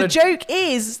else you want to... The joke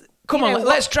is... Come on,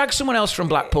 let's drag someone else from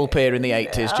Blackpool Pier in the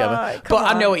 80s, Gemma.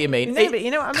 But I know what you mean. No, but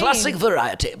you know what I mean. Classic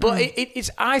variety. But it's.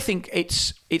 I think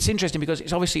it's interesting because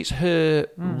it's her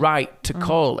right to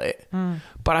call it.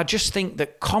 But I just think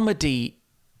that comedy...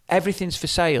 Everything's for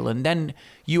sale, and then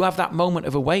you have that moment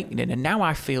of awakening, and now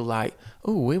I feel like,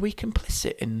 are we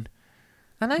complicit in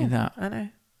that? I know.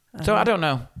 So I don't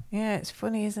know. Yeah, it's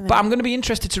funny, isn't it? But I'm going to be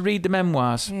interested to read the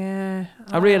memoirs. Yeah.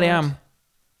 I really am.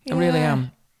 I really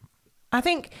am. I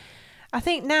think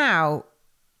now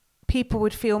people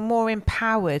would feel more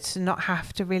empowered to not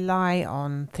have to rely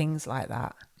on things like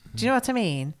that. Do you know what I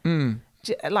mean?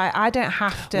 Like, I don't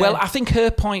have to... Well, I think her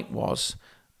point was,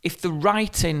 if the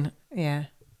writing... Yeah.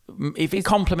 If it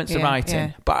complements the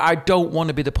writing, but I don't want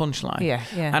to be the punchline. Yeah.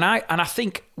 And I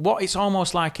think what it's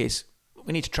almost like is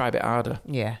we need to try a bit harder.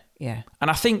 Yeah. And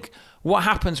I think what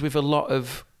happens with a lot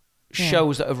of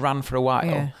shows that have ran for a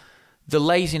while, the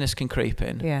laziness can creep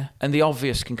in, and the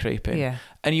obvious can creep in,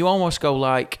 and you almost go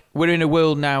like, we're in a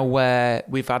world now where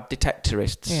we've had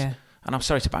detectorists, and I'm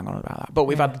sorry to bang on about that, but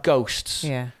we've had Ghosts.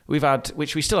 Yeah. We've had,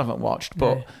 which we still haven't watched,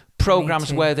 but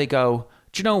programs where they go,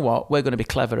 do you know what? We're going to be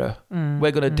cleverer.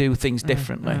 We're going to do things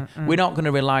differently. We're not going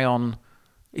to rely on.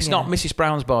 It's not Mrs.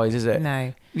 Brown's Boys, is it?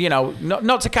 No. You know,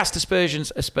 not to cast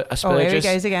aspersions. Oh, here he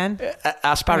goes again.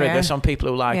 Asparagus on people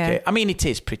who like it. I mean, it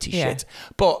is pretty shit.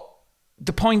 But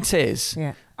the point is,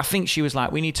 I think she was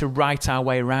like, we need to write our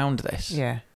way around this.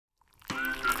 Yeah.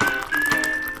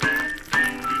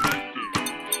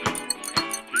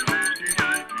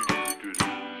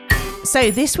 So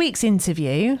this week's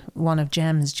interview, one of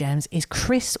Gem's gems, is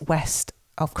Chris West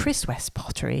of Chris West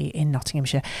Pottery in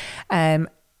Nottinghamshire. A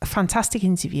fantastic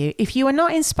interview. If you are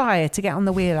not inspired to get on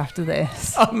the wheel after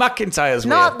this... Oh, McIntyre's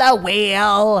wheel. Not the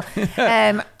wheel.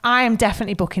 I am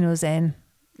definitely booking us in.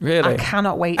 Really? I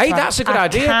cannot wait. Hey, that's a good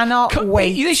idea. I cannot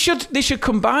wait. They should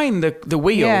combine the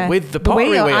wheel with the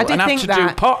pottery wheel and have to do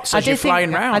pots as you're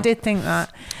flying round. I did think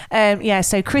that.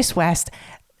 So Chris West...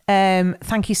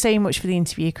 thank you so much for the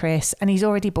interview, Chris. And he's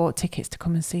already bought tickets to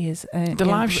come and see his the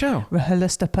live show.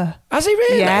 Rahulastapa. Has he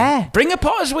really? Yeah. Bring a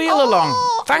potter's wheel along.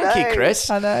 Thank you, Chris.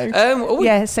 I know.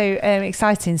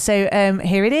 Exciting. So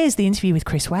here it is, the interview with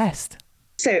Chris West.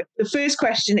 So the first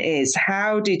question is,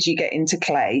 how did you get into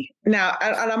clay? Now,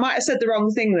 and I might have said the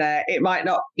wrong thing there. You might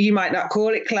not call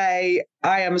it clay.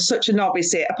 I am such a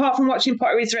novice here. Apart from watching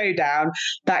Pottery Throwdown,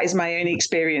 that is my only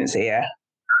experience here.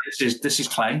 This is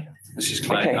clay. This is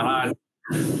clay. Okay. And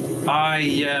I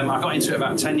got into it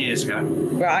about 10 years ago.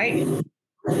 Right.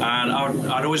 And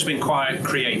I'd always been quite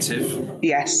creative.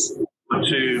 Yes. My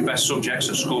two best subjects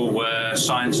at school were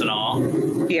science and art.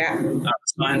 Yeah.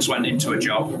 Science went into a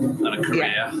job and a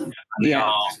career. And the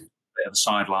art bit of the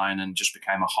sideline and just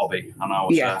became a hobby. And I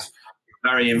was a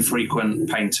very infrequent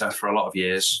painter for a lot of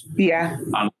years. Yeah. And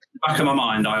in the back of my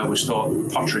mind, I always thought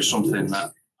pottery is something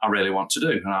that I really want to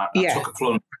do. And I took a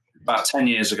plunge about 10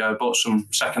 years ago, bought some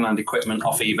second-hand equipment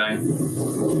off eBay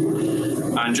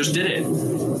and just did it.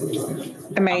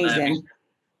 Amazing.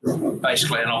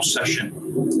 Basically an obsession.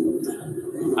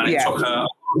 And it took a lot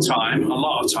of time.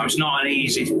 It's not an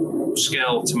easy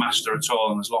skill to master at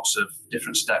all, and there's lots of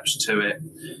different steps to it.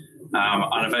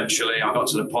 And eventually I got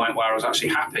to the point where I was actually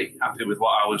happy with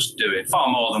what I was doing, far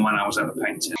more than when I was ever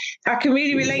painting. I can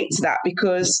really relate to that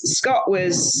because Scott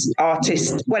was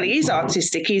artist. Well, he is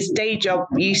artistic. His day job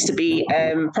used to be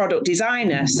product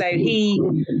designer. So he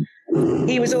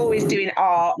was always doing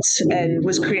art and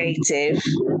was creative.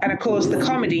 And of course, the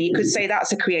comedy, you could say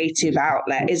that's a creative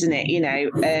outlet, isn't it? You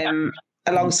know,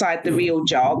 alongside the real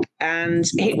job. And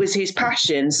it was his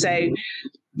passion. So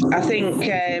I think...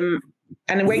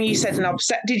 and when you said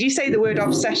did you say the word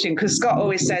obsession? Because Scott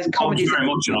always says comedy. Very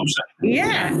much an obsession.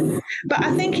 Yeah, but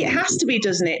I think it has to be,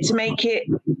 doesn't it,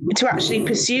 to actually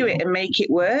pursue it and make it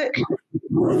work?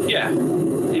 Yeah.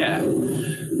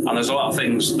 And there's a lot of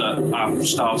things that I've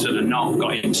started and not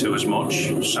got into as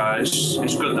much. So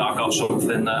it's good that I've got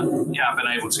something that I've been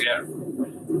able to get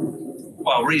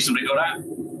reasonably good at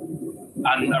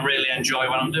and I really enjoy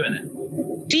when I'm doing it.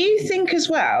 Do you think as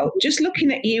well, just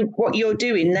looking at what you're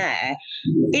doing there,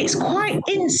 it's quite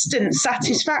instant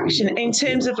satisfaction in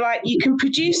terms of like you can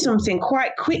produce something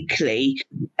quite quickly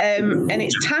and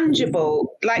it's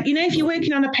tangible. Like, you know, if you're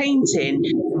working on a painting,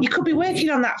 you could be working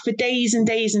on that for days and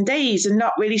days and days and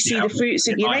not really see the fruits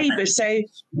of your labour. So...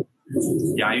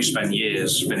 Yeah, I used to spend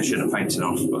years finishing a painting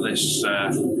off, but this,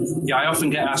 I often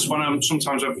get asked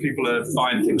sometimes when people are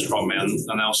buying things from me and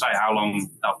they'll say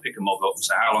they'll pick a mug up and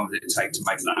say, how long did it take to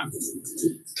make that? And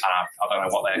I don't know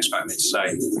what they expect me to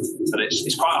say, but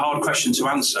it's quite a hard question to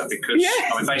answer because,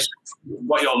 I mean, basically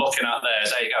what you're looking at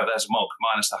there you go, there's a mug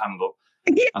minus the handle,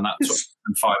 and that took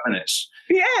 5 minutes.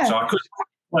 Yeah. So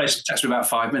it takes me about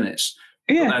 5 minutes,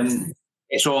 but then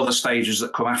it's all the stages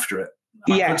that come after it.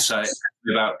 I could say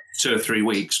about 2 or 3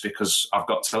 weeks because I've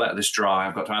got to let this dry,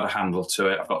 I've got to add a handle to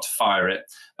it, I've got to fire it,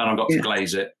 then I've got to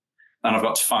glaze it, then I've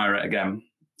got to fire it again.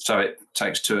 So it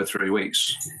takes 2 or 3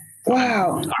 weeks.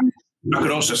 Wow. I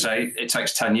could also say it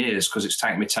takes 10 years because it's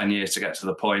taken me 10 years to get to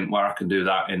the point where I can do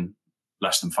that in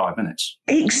less than 5 minutes.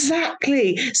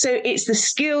 Exactly. So it's the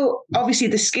skill, obviously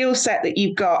the skill set that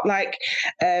you've got, like...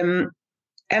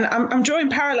 And I'm drawing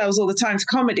parallels all the time to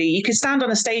comedy. You can stand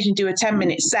on a stage and do a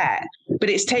 10-minute set, but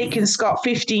it's taken Scott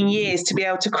 15 years to be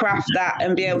able to craft that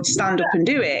and be able to stand up and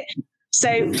do it. So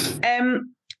I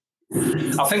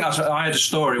think I had a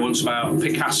story once about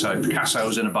Picasso. Picasso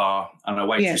was in a bar and a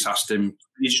waitress asked him,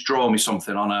 "You just draw me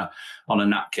something on a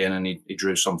napkin," and he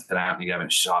drew something out and he gave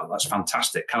it. She said, "Oh, that's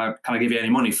fantastic. Can I give you any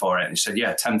money for it?" And he said,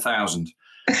 "Yeah, 10,000."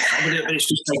 But it's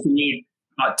just taking you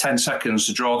like 10 seconds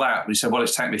to draw that. But he said, "Well,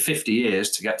 it's taken me 50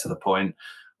 years to get to the point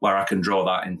where I can draw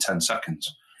that in 10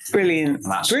 seconds. Brilliant.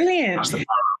 And Brilliant. That's the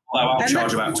although I'll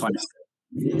charge about 20.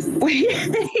 Yeah.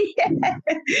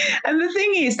 And the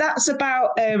thing is, that's about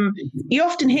you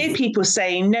often hear people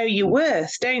saying know your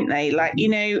worth, don't they? Like, you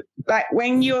know, like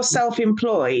when you're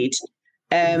self-employed,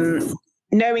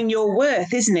 knowing your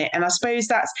worth, isn't it? And I suppose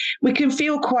we can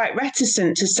feel quite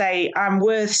reticent to say I'm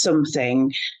worth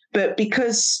something, but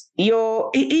because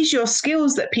it is your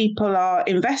skills that people are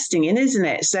investing in, isn't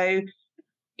it? So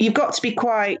you've got to be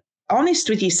quite honest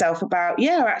with yourself about,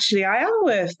 yeah, actually I am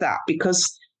worth that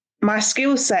because my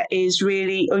skill set is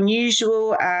really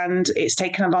unusual and it's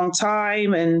taken a long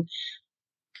time. And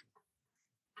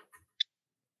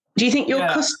do you think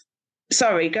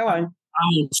sorry, go on.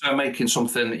 I'm also making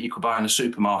something that you could buy in a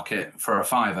supermarket for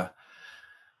 £5.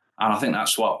 And I think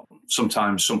that's what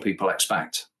sometimes some people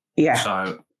expect. Yeah.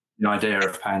 So the idea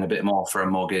of paying a bit more for a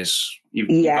mug is you've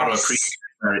got to appreciate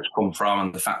where it's come from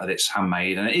and the fact that it's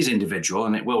handmade and it is individual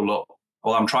and it will look,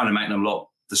 well, I'm trying to make them look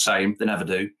the same. They never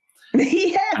do.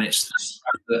 Yeah. And it's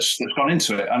that's gone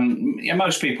into it. And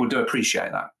most people do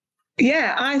appreciate that.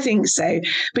 Yeah, I think so.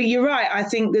 But you're right. I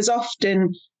think there's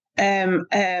often,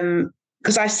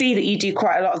 because I see that you do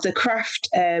quite a lot of the craft,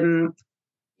 the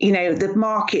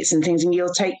markets and things, and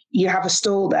you have a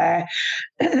stall there.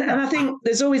 And I think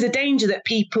there's always a danger that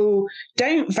people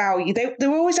don't value.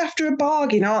 They're always after a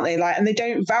bargain, aren't they? Like, and they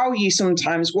don't value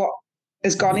sometimes what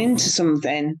has gone into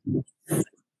something.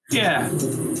 Yeah.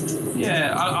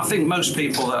 I think most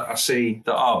people that I see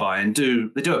that are buying do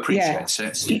appreciate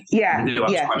it. Yeah. They do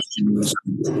ask questions.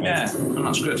 Yeah, and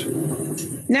that's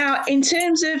good. Now, in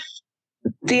terms of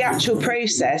the actual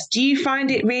process, do you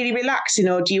find it really relaxing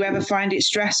or do you ever find it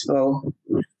stressful?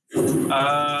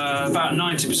 About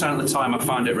 90% of the time I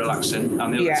find it relaxing,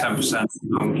 and the other 10%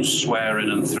 I'm swearing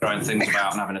and throwing things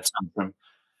about and having a tantrum.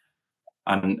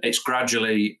 And it's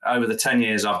gradually, over the 10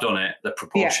 years I've done it, the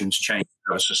proportions change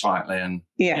ever so slightly. And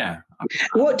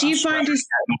what do you find is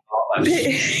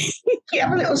you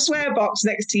have a little swear box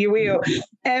next to your wheel.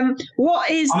 What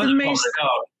is the most?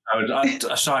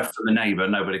 Aside from the neighbour,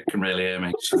 nobody can really hear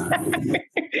me. So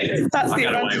That's I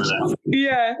get away with it.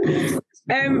 Yeah.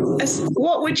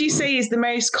 What would you say is the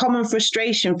most common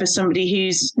frustration for somebody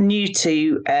who's new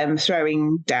to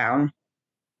throwing down?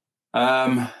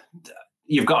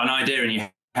 You've got an idea in your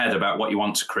head about what you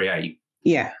want to create.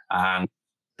 Yeah. And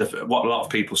what a lot of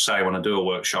people say when I do a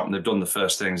workshop and they've done the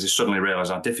first things, they suddenly realise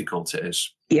how difficult it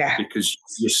is. Yeah. Because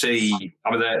you see,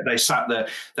 they sat there,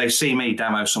 they see me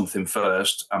demo something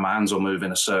first and my hands will move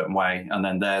in a certain way and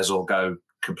then theirs will go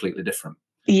completely different.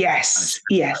 Yes.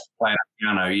 Yes. Playing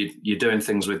piano, you're doing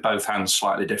things with both hands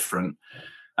slightly different.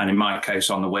 And in my case,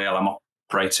 on the wheel, I'm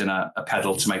operating a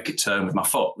pedal to make it turn with my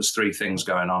foot. There's three things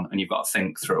going on and you've got to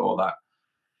think through all that.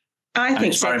 I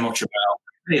think it's very much about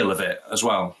the feel of it as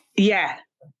well. Yeah.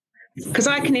 Because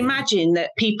I can imagine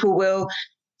that people will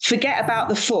forget about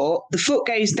the foot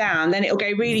goes down, then it'll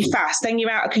go really fast, then you're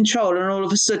out of control and all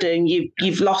of a sudden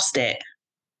you've lost it.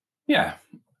 Yeah.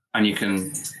 And you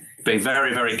can be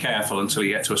very, very careful until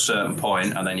you get to a certain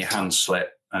point and then your hands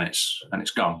slip and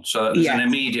it's gone. So there's an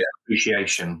immediate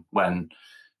appreciation when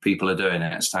people are doing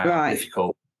it. It's how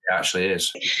difficult it actually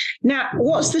is. Now,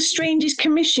 what's the strangest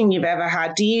commission you've ever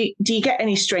had? Do you get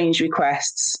any strange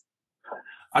requests?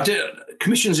 I do.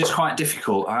 Commissions is quite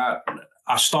difficult. I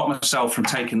stopped myself from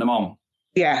taking them on.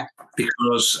 Yeah.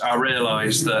 Because I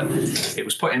realised that it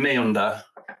was putting me under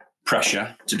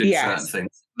pressure to do certain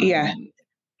things. Yeah.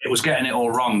 It was getting it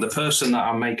all wrong. The person that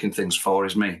I'm making things for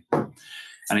is me. And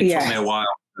it took me a while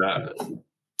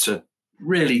to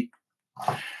really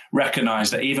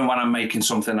recognise that even when I'm making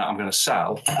something that I'm going to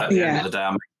sell, at the end of the day,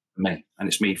 I'm making me. And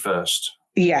it's me first.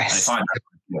 Yes. And if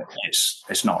I don't,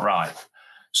 it's not right.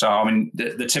 So, I mean,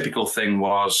 the typical thing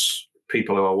was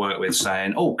people who I work with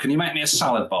saying, oh, can you make me a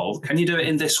salad bowl? Can you do it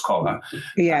in this colour?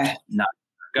 Yeah. No.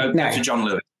 Go to John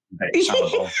Lewis and make a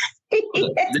salad bowl.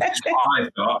 This is what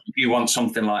I've got. If you want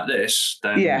something like this,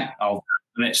 then I'll.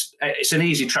 And it's an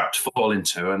easy trap to fall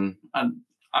into. And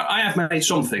I have made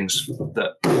some things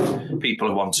that people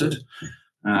have wanted.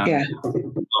 But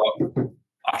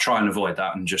I try and avoid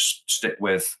that and just stick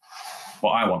with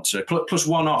what I want to. Plus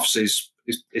one-offs is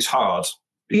hard.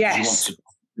 Because you want to do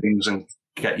things and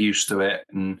get used to it.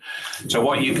 And so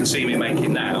what you can see me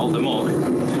making now, the mug,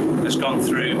 has gone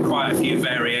through quite a few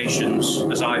variations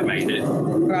as I've made it.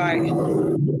 Right.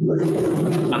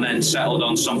 And then settled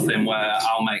on something where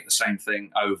I'll make the same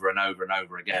thing over and over and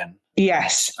over again.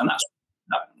 Yes. And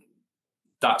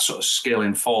that sort of skill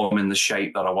in forming the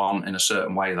shape that I want in a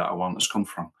certain way that I want has come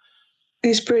from.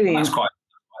 It's brilliant. And that's quite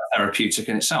therapeutic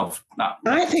in itself.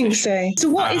 I think so. So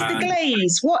what is the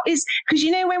glaze? What is, because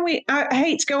I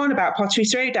hate to go on about Pottery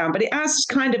Throwdown, but it has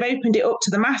kind of opened it up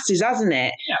to the masses, hasn't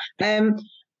it? Yeah.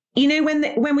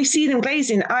 When we see them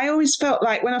glazing, I always felt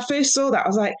like when I first saw that, I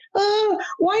was like, oh,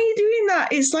 why are you doing that?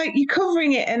 It's like you're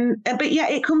covering it, but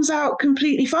yet it comes out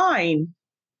completely fine.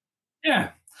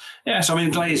 Yeah. Yes, I mean,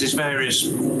 glaze is various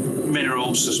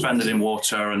minerals suspended in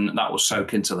water, and that will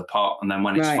soak into the pot, and then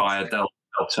when it's fired, they'll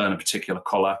turn a particular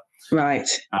colour. Right.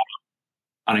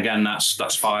 And again,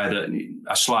 that's fired at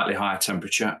a slightly higher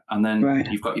temperature, and then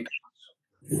you've got your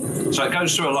pots. So it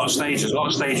goes through a lot of stages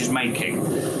making,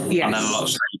 and then a lot of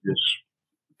stages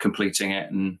completing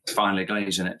it and finally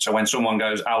glazing it. So when someone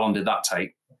goes, how long did that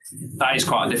take? That is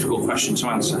quite a difficult question to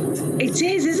answer. It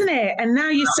is, isn't it? And now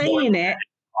you're saying it.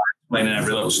 Explaining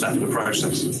every little step of the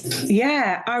process.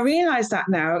 Yeah, I realise that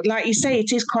now. Like you say,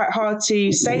 it is quite hard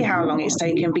to say how long it's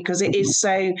taken because it's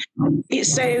so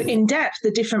in depth,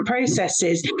 the different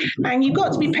processes, and you've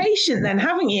got to be patient then,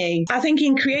 haven't you? I think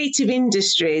in creative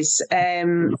industries,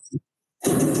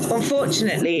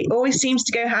 unfortunately, it always seems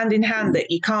to go hand in hand that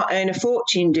you can't earn a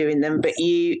fortune doing them, but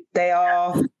they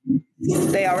are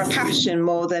a passion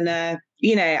more than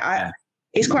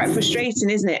it's quite frustrating,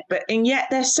 isn't it? And yet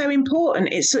they're so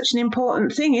important. It's such an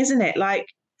important thing, isn't it? Like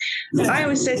I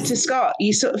always said to Scott,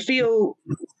 you sort of feel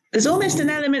there's almost an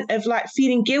element of like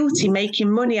feeling guilty making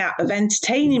money out of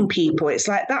entertaining people. It's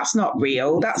like, that's not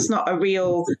real. That's not a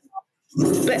real,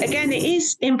 but again, it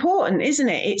is important, isn't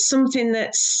it? It's something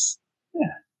that's,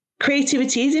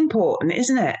 creativity is important,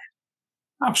 isn't it?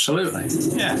 Absolutely,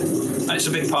 yeah. It's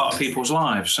a big part of people's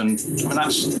lives, and I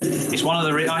mean it's one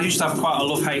of the. I used to have quite a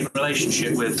love-hate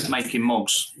relationship with making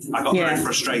mugs. I got very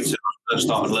frustrated when I first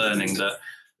started learning that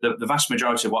the vast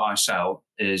majority of what I sell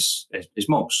is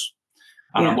mugs,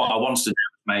 and what I wanted to do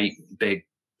was make big,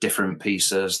 different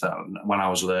pieces. That when I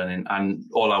was learning, and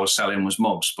all I was selling was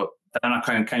mugs. But then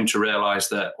I came to realise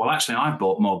that actually I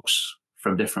bought mugs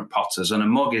from different potters, and a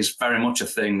mug is very much a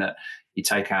thing that you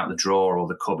take out the drawer or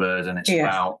the cupboard, and it's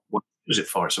about, what is it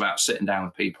for? It's about sitting down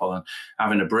with people and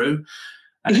having a brew.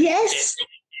 And it's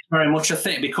very much a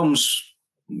thing. It becomes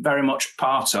very much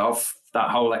part of that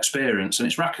whole experience, and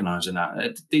it's recognising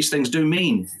that these things do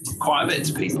mean quite a bit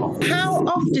to people. How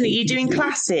often are you doing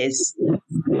classes?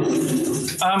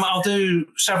 I'll do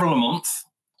several a month.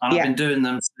 And I've been doing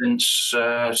them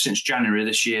since January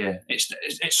this year. It's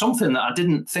something that I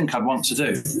didn't think I'd want to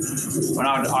do. When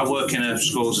I work in a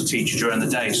school as a teacher during the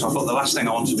day, so I thought the last thing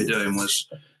I wanted to be doing was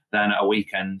then at a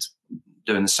weekend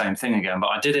doing the same thing again. But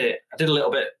I did a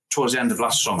little bit towards the end of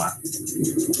last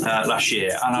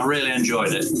year, and I really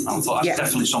enjoyed it. And I thought that's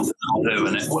definitely something I'll do.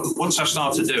 And once I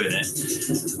started doing it,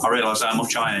 I realised how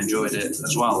much I enjoyed it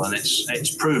as well. And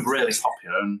it's proved really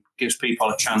popular and gives people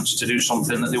a chance to do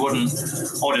something that they wouldn't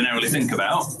ordinarily think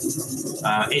about.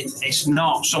 It's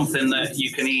not something that you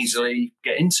can easily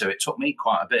get into. It took me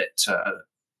quite a bit to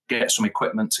get some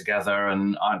equipment together,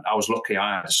 and I was lucky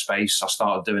I had a space. I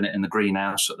started doing it in the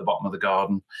greenhouse at the bottom of the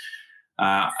garden.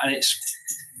 And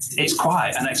it's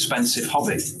quite an expensive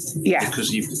hobby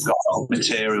because you've got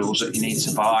materials that you need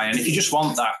to buy. And if you just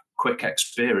want that quick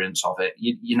experience of it,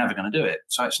 you're never going to do it.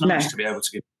 So it's nice to be able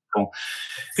to give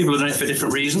people are doing it for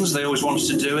different reasons. They always want us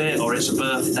to do it, or it's a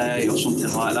birthday or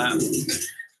something like that.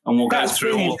 And we'll go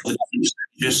through all the different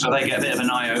stages so they get a bit of an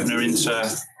eye-opener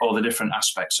into all the different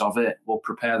aspects of it. We'll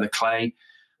prepare the clay.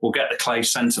 We'll get the clay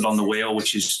centred on the wheel,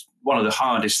 which is one of the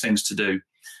hardest things to do.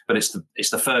 But it's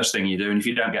the first thing you do, and if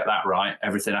you don't get that right,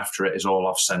 everything after it is all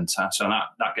off centre. So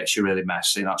that gets you really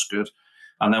messy. That's good.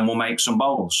 And then we'll make some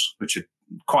bowls, which are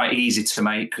quite easy to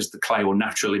make because the clay will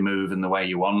naturally move in the way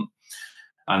you want,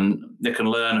 and they can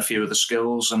learn a few of the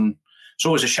skills. And it's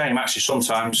always a shame, actually,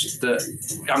 sometimes that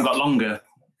you haven't got longer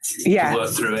to work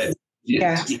through it.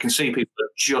 You can see people are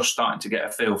just starting to get a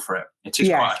feel for it. It is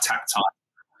quite a tactile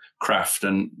craft,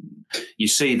 and you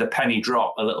see the penny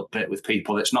drop a little bit with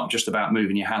people. It's not just about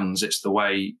moving your hands, it's the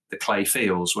way the clay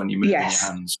feels when you move your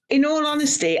hands. In all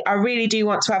honesty, I really do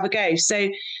want to have a go, so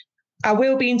I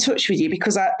will be in touch with you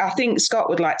because I think Scott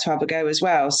would like to have a go as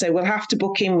well, so we'll have to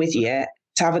book in with you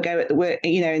to have a go at the work,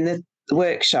 in the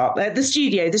workshop, the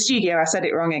studio. I said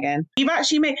it wrong again. You've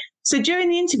actually so during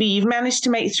the interview you've managed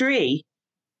to make 3.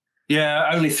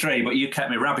 Yeah, only 3, but you kept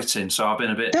me rabbiting, so I've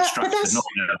been a bit distracted.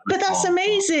 But that's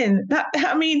amazing.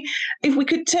 If we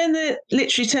could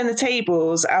literally turn the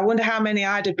tables, I wonder how many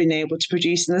I'd have been able to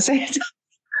produce in the same time.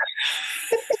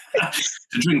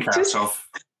 To drink out of.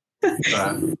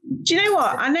 Do you know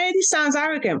what? I know this sounds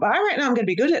arrogant, but I reckon I'm going to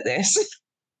be good at this.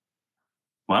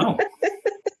 Wow.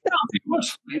 It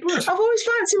was. I've always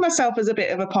fancied myself as a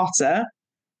bit of a potter.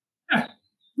 Yeah.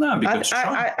 No, it'd be good to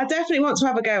try. I definitely want to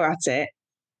have a go at it.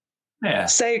 Yeah.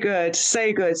 So good.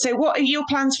 So what are your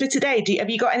plans for today? Have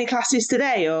you got any classes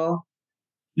today or?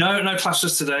 No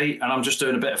classes today, and I'm just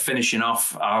doing a bit of finishing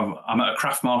off. I'm at a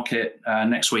craft market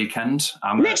next weekend.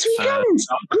 Next weekend?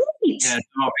 Great. Yeah,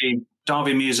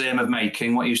 Derby Museum of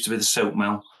Making, what used to be the Silk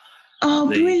Mill. Oh,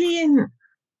 brilliant.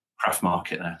 Craft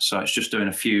market there. So it's just doing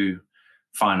a few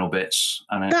final bits.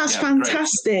 And That's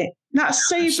fantastic. Great. That's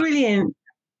so brilliant.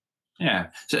 Yeah.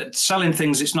 So selling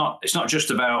things, it's not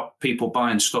just about people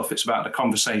buying stuff. It's about the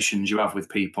conversations you have with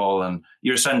people, and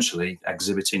you're essentially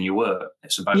exhibiting your work.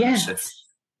 It's a bonus if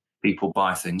people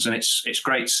buy things. And it's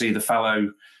great to see the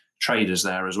fellow traders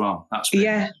there as well. That's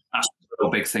a real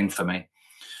big thing for me.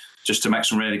 Just to make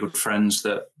some really good friends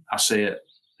that I see at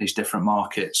these different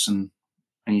markets, and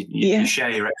you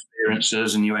share your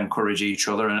experiences and you encourage each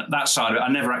other. And that side of it,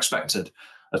 I never expected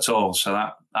at all. So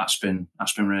that's been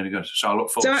really good. So I look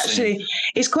forward to seeing. So actually,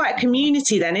 it's quite a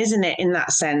community then, isn't it, in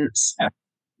that sense?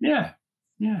 Yeah.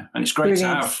 And it's great to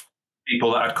have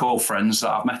people that I'd call friends that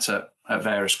I've met at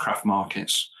various craft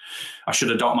markets. I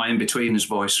should adopt my in-betweeners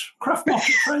voice. Craft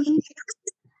market friends.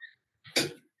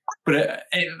 But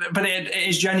it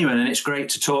is genuine, and it's great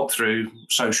to talk through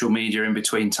social media in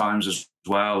between times as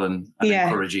well, and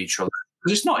encourage each other.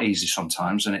 Because it's not easy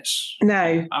sometimes, and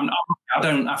I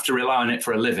don't have to rely on it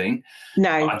for a living.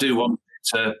 No, but I do want it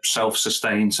to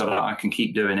self-sustain so that I can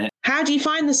keep doing it. How do you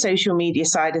find the social media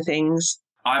side of things?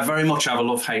 I very much have a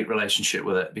love-hate relationship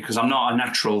with it, because I'm not a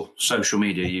natural social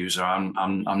media user. I'm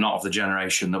not of the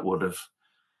generation that would have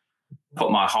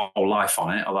put my whole life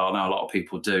on it, although I know a lot of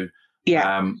people do.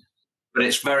 Yeah. But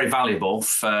it's very valuable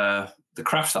for the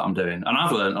craft that I'm doing, and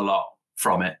I've learned a lot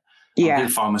from it. Yeah. I do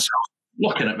find myself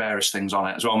looking at various things on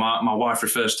it as well. My wife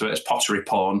refers to it as pottery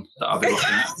porn that I've been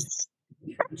looking at.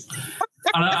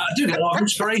 And I do get a lot of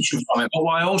inspiration from it, but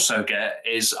what I also get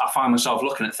is I find myself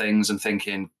looking at things and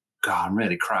thinking, God, I'm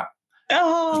really crap.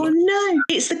 Oh, no.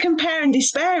 It's the compare and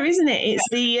despair, isn't it? It's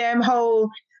the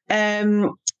whole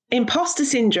imposter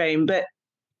syndrome. But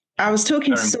I was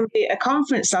talking to somebody at a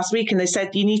conference last week, and they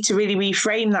said you need to really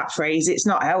reframe that phrase. It's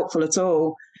not helpful at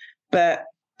all. But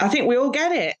I think we all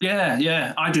get it.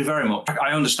 Yeah, I do very much.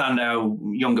 I understand how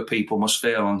younger people must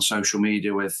feel on social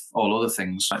media with all other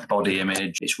things like body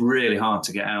image. It's really hard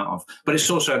to get out of. But it's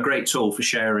also a great tool for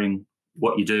sharing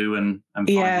what you do and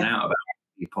finding out about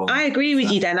people. I agree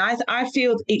with you then. I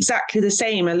feel exactly the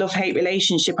same, a love-hate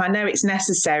relationship. I know it's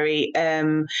necessary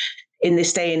in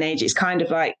this day and age. It's kind of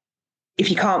like, if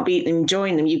you can't beat them,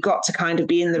 join them. You've got to kind of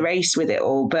be in the race with it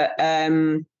all. But I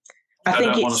think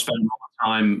don't want to spend all the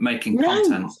time making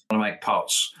content. I want to make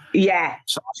pots. Yeah.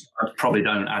 So I probably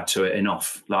don't add to it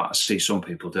enough. Like I see some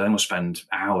people do. They must spend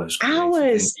hours.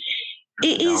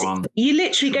 It is. You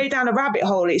literally go down a rabbit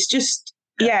hole. It's just,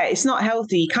 it's not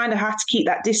healthy. You kind of have to keep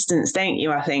that distance, don't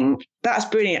you, I think? That's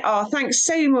brilliant. Oh, thanks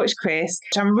so much, Chris.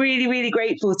 I'm really, really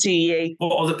grateful to you.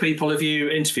 What other people have you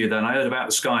interviewed then? I heard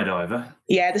about the skydiver.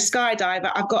 Yeah, the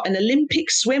skydiver. I've got an Olympic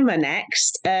swimmer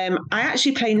next. I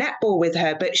actually play netball with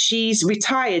her, but she's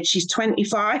retired. She's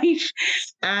 25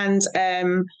 and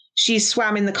she's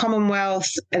swam in the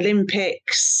Commonwealth,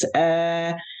 Olympics.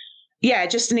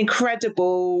 Just an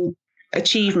incredible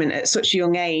achievement at such a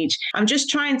young age. I'm just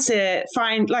trying to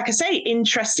find, like I say,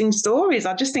 interesting stories.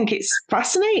 I just think it's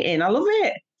fascinating. I love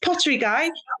it. Pottery guy,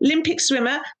 Olympic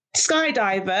swimmer,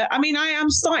 skydiver. I mean, I am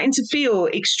starting to feel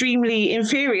extremely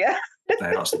inferior.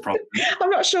 That's the problem. I'm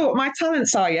not sure what my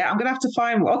talents are yet. I'm going to have to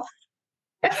find one.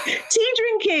 Tea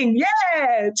drinking.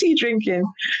 Yeah, tea drinking.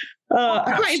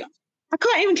 I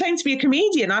can't even claim to be a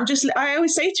comedian. I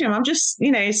always say to him, I'm just,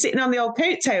 sitting on the old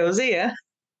coattails here.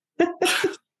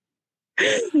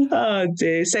 Oh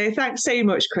dear. So thanks so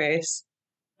much, Chris.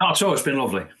 Oh, sure, it's been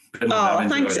lovely.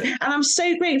 Thanks. And I'm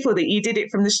so grateful that you did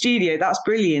it from the studio. That's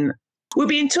brilliant. We'll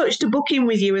be in touch to book in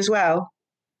with you as well.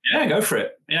 Yeah, go for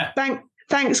it. Yeah.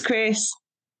 Thanks, Chris.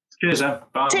 Cheers, Em.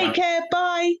 Bye. Take care.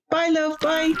 Bye. Bye, love.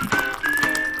 Bye.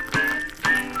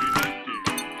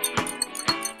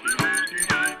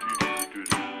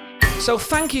 So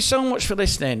thank you so much for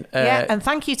listening. And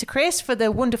thank you to Chris for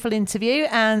the wonderful interview.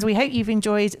 And we hope you've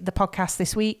enjoyed the podcast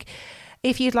this week.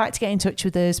 If you'd like to get in touch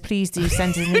with us, please do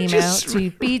send us an email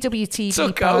to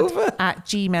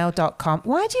bwtbpod@gmail.com.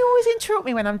 Why do you always interrupt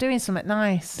me when I'm doing something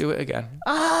nice? Do it again.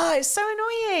 It's so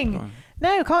annoying.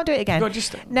 No, can't do it again.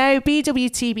 No,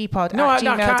 bwtbpod@gmail.com. No, I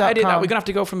can't edit that. We're going to have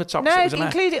to go from the top. No,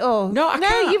 include it all. No, I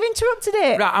can't. You've interrupted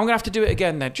it. Right, I'm going to have to do it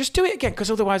again then. Just do it again,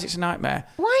 because otherwise it's a nightmare.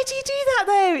 Why do you do that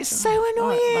though? It's so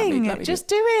annoying. Let me just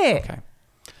do it. Okay.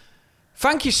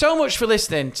 Thank you so much for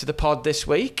listening to the pod this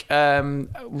week.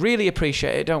 Really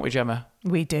appreciate it, don't we, Gemma?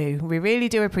 We do. We really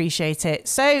do appreciate it.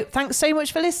 So thanks so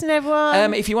much for listening,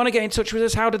 everyone. If you want to get in touch with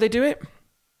us, how do they do it?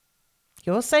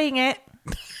 You're saying it.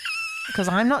 Because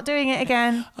I'm not doing it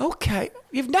again. Okay.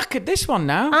 You've knackered this one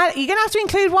now. You're going to have to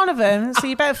include one of them, so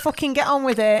you better fucking get on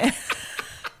with it.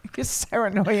 You're so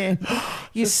annoying.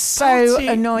 You're so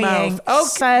annoying. Okay.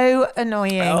 So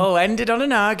annoying. Oh, ended on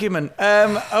an argument.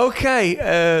 Okay.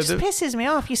 It just pisses me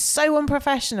off. You're so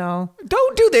unprofessional.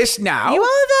 Don't do this now. You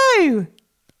are, though.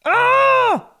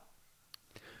 Oh!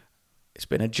 It's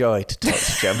been a joy to talk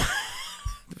to Gemma.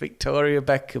 Victoria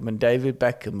Beckham and David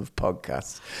Beckham of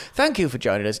podcasts. Thank you for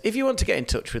joining us. If you want to get in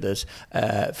touch with us,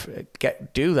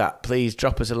 do that. Please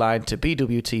drop us a line to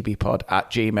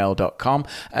bwtbpod@gmail.com.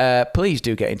 Please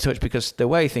do get in touch, because the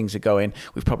way things are going,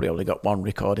 we've probably only got one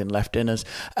recording left in us.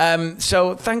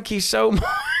 So thank you so much.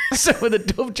 So the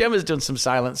Dove Gemma's done some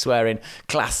silent swearing.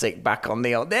 Classic back on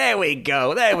the old. There we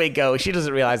go. She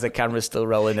doesn't realise the camera's still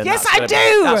rolling. And yes, I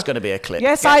do. That's going to be a clip.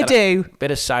 Yes, I do.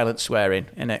 Bit of silent swearing,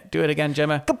 innit? Do it again,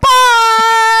 Gemma.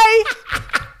 Goodbye.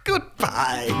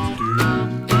 Goodbye.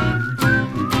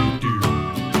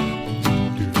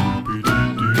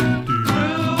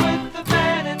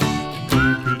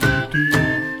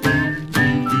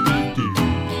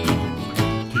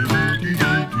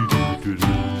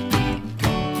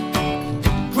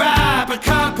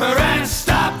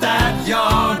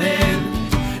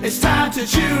 It's time to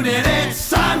tune in, it's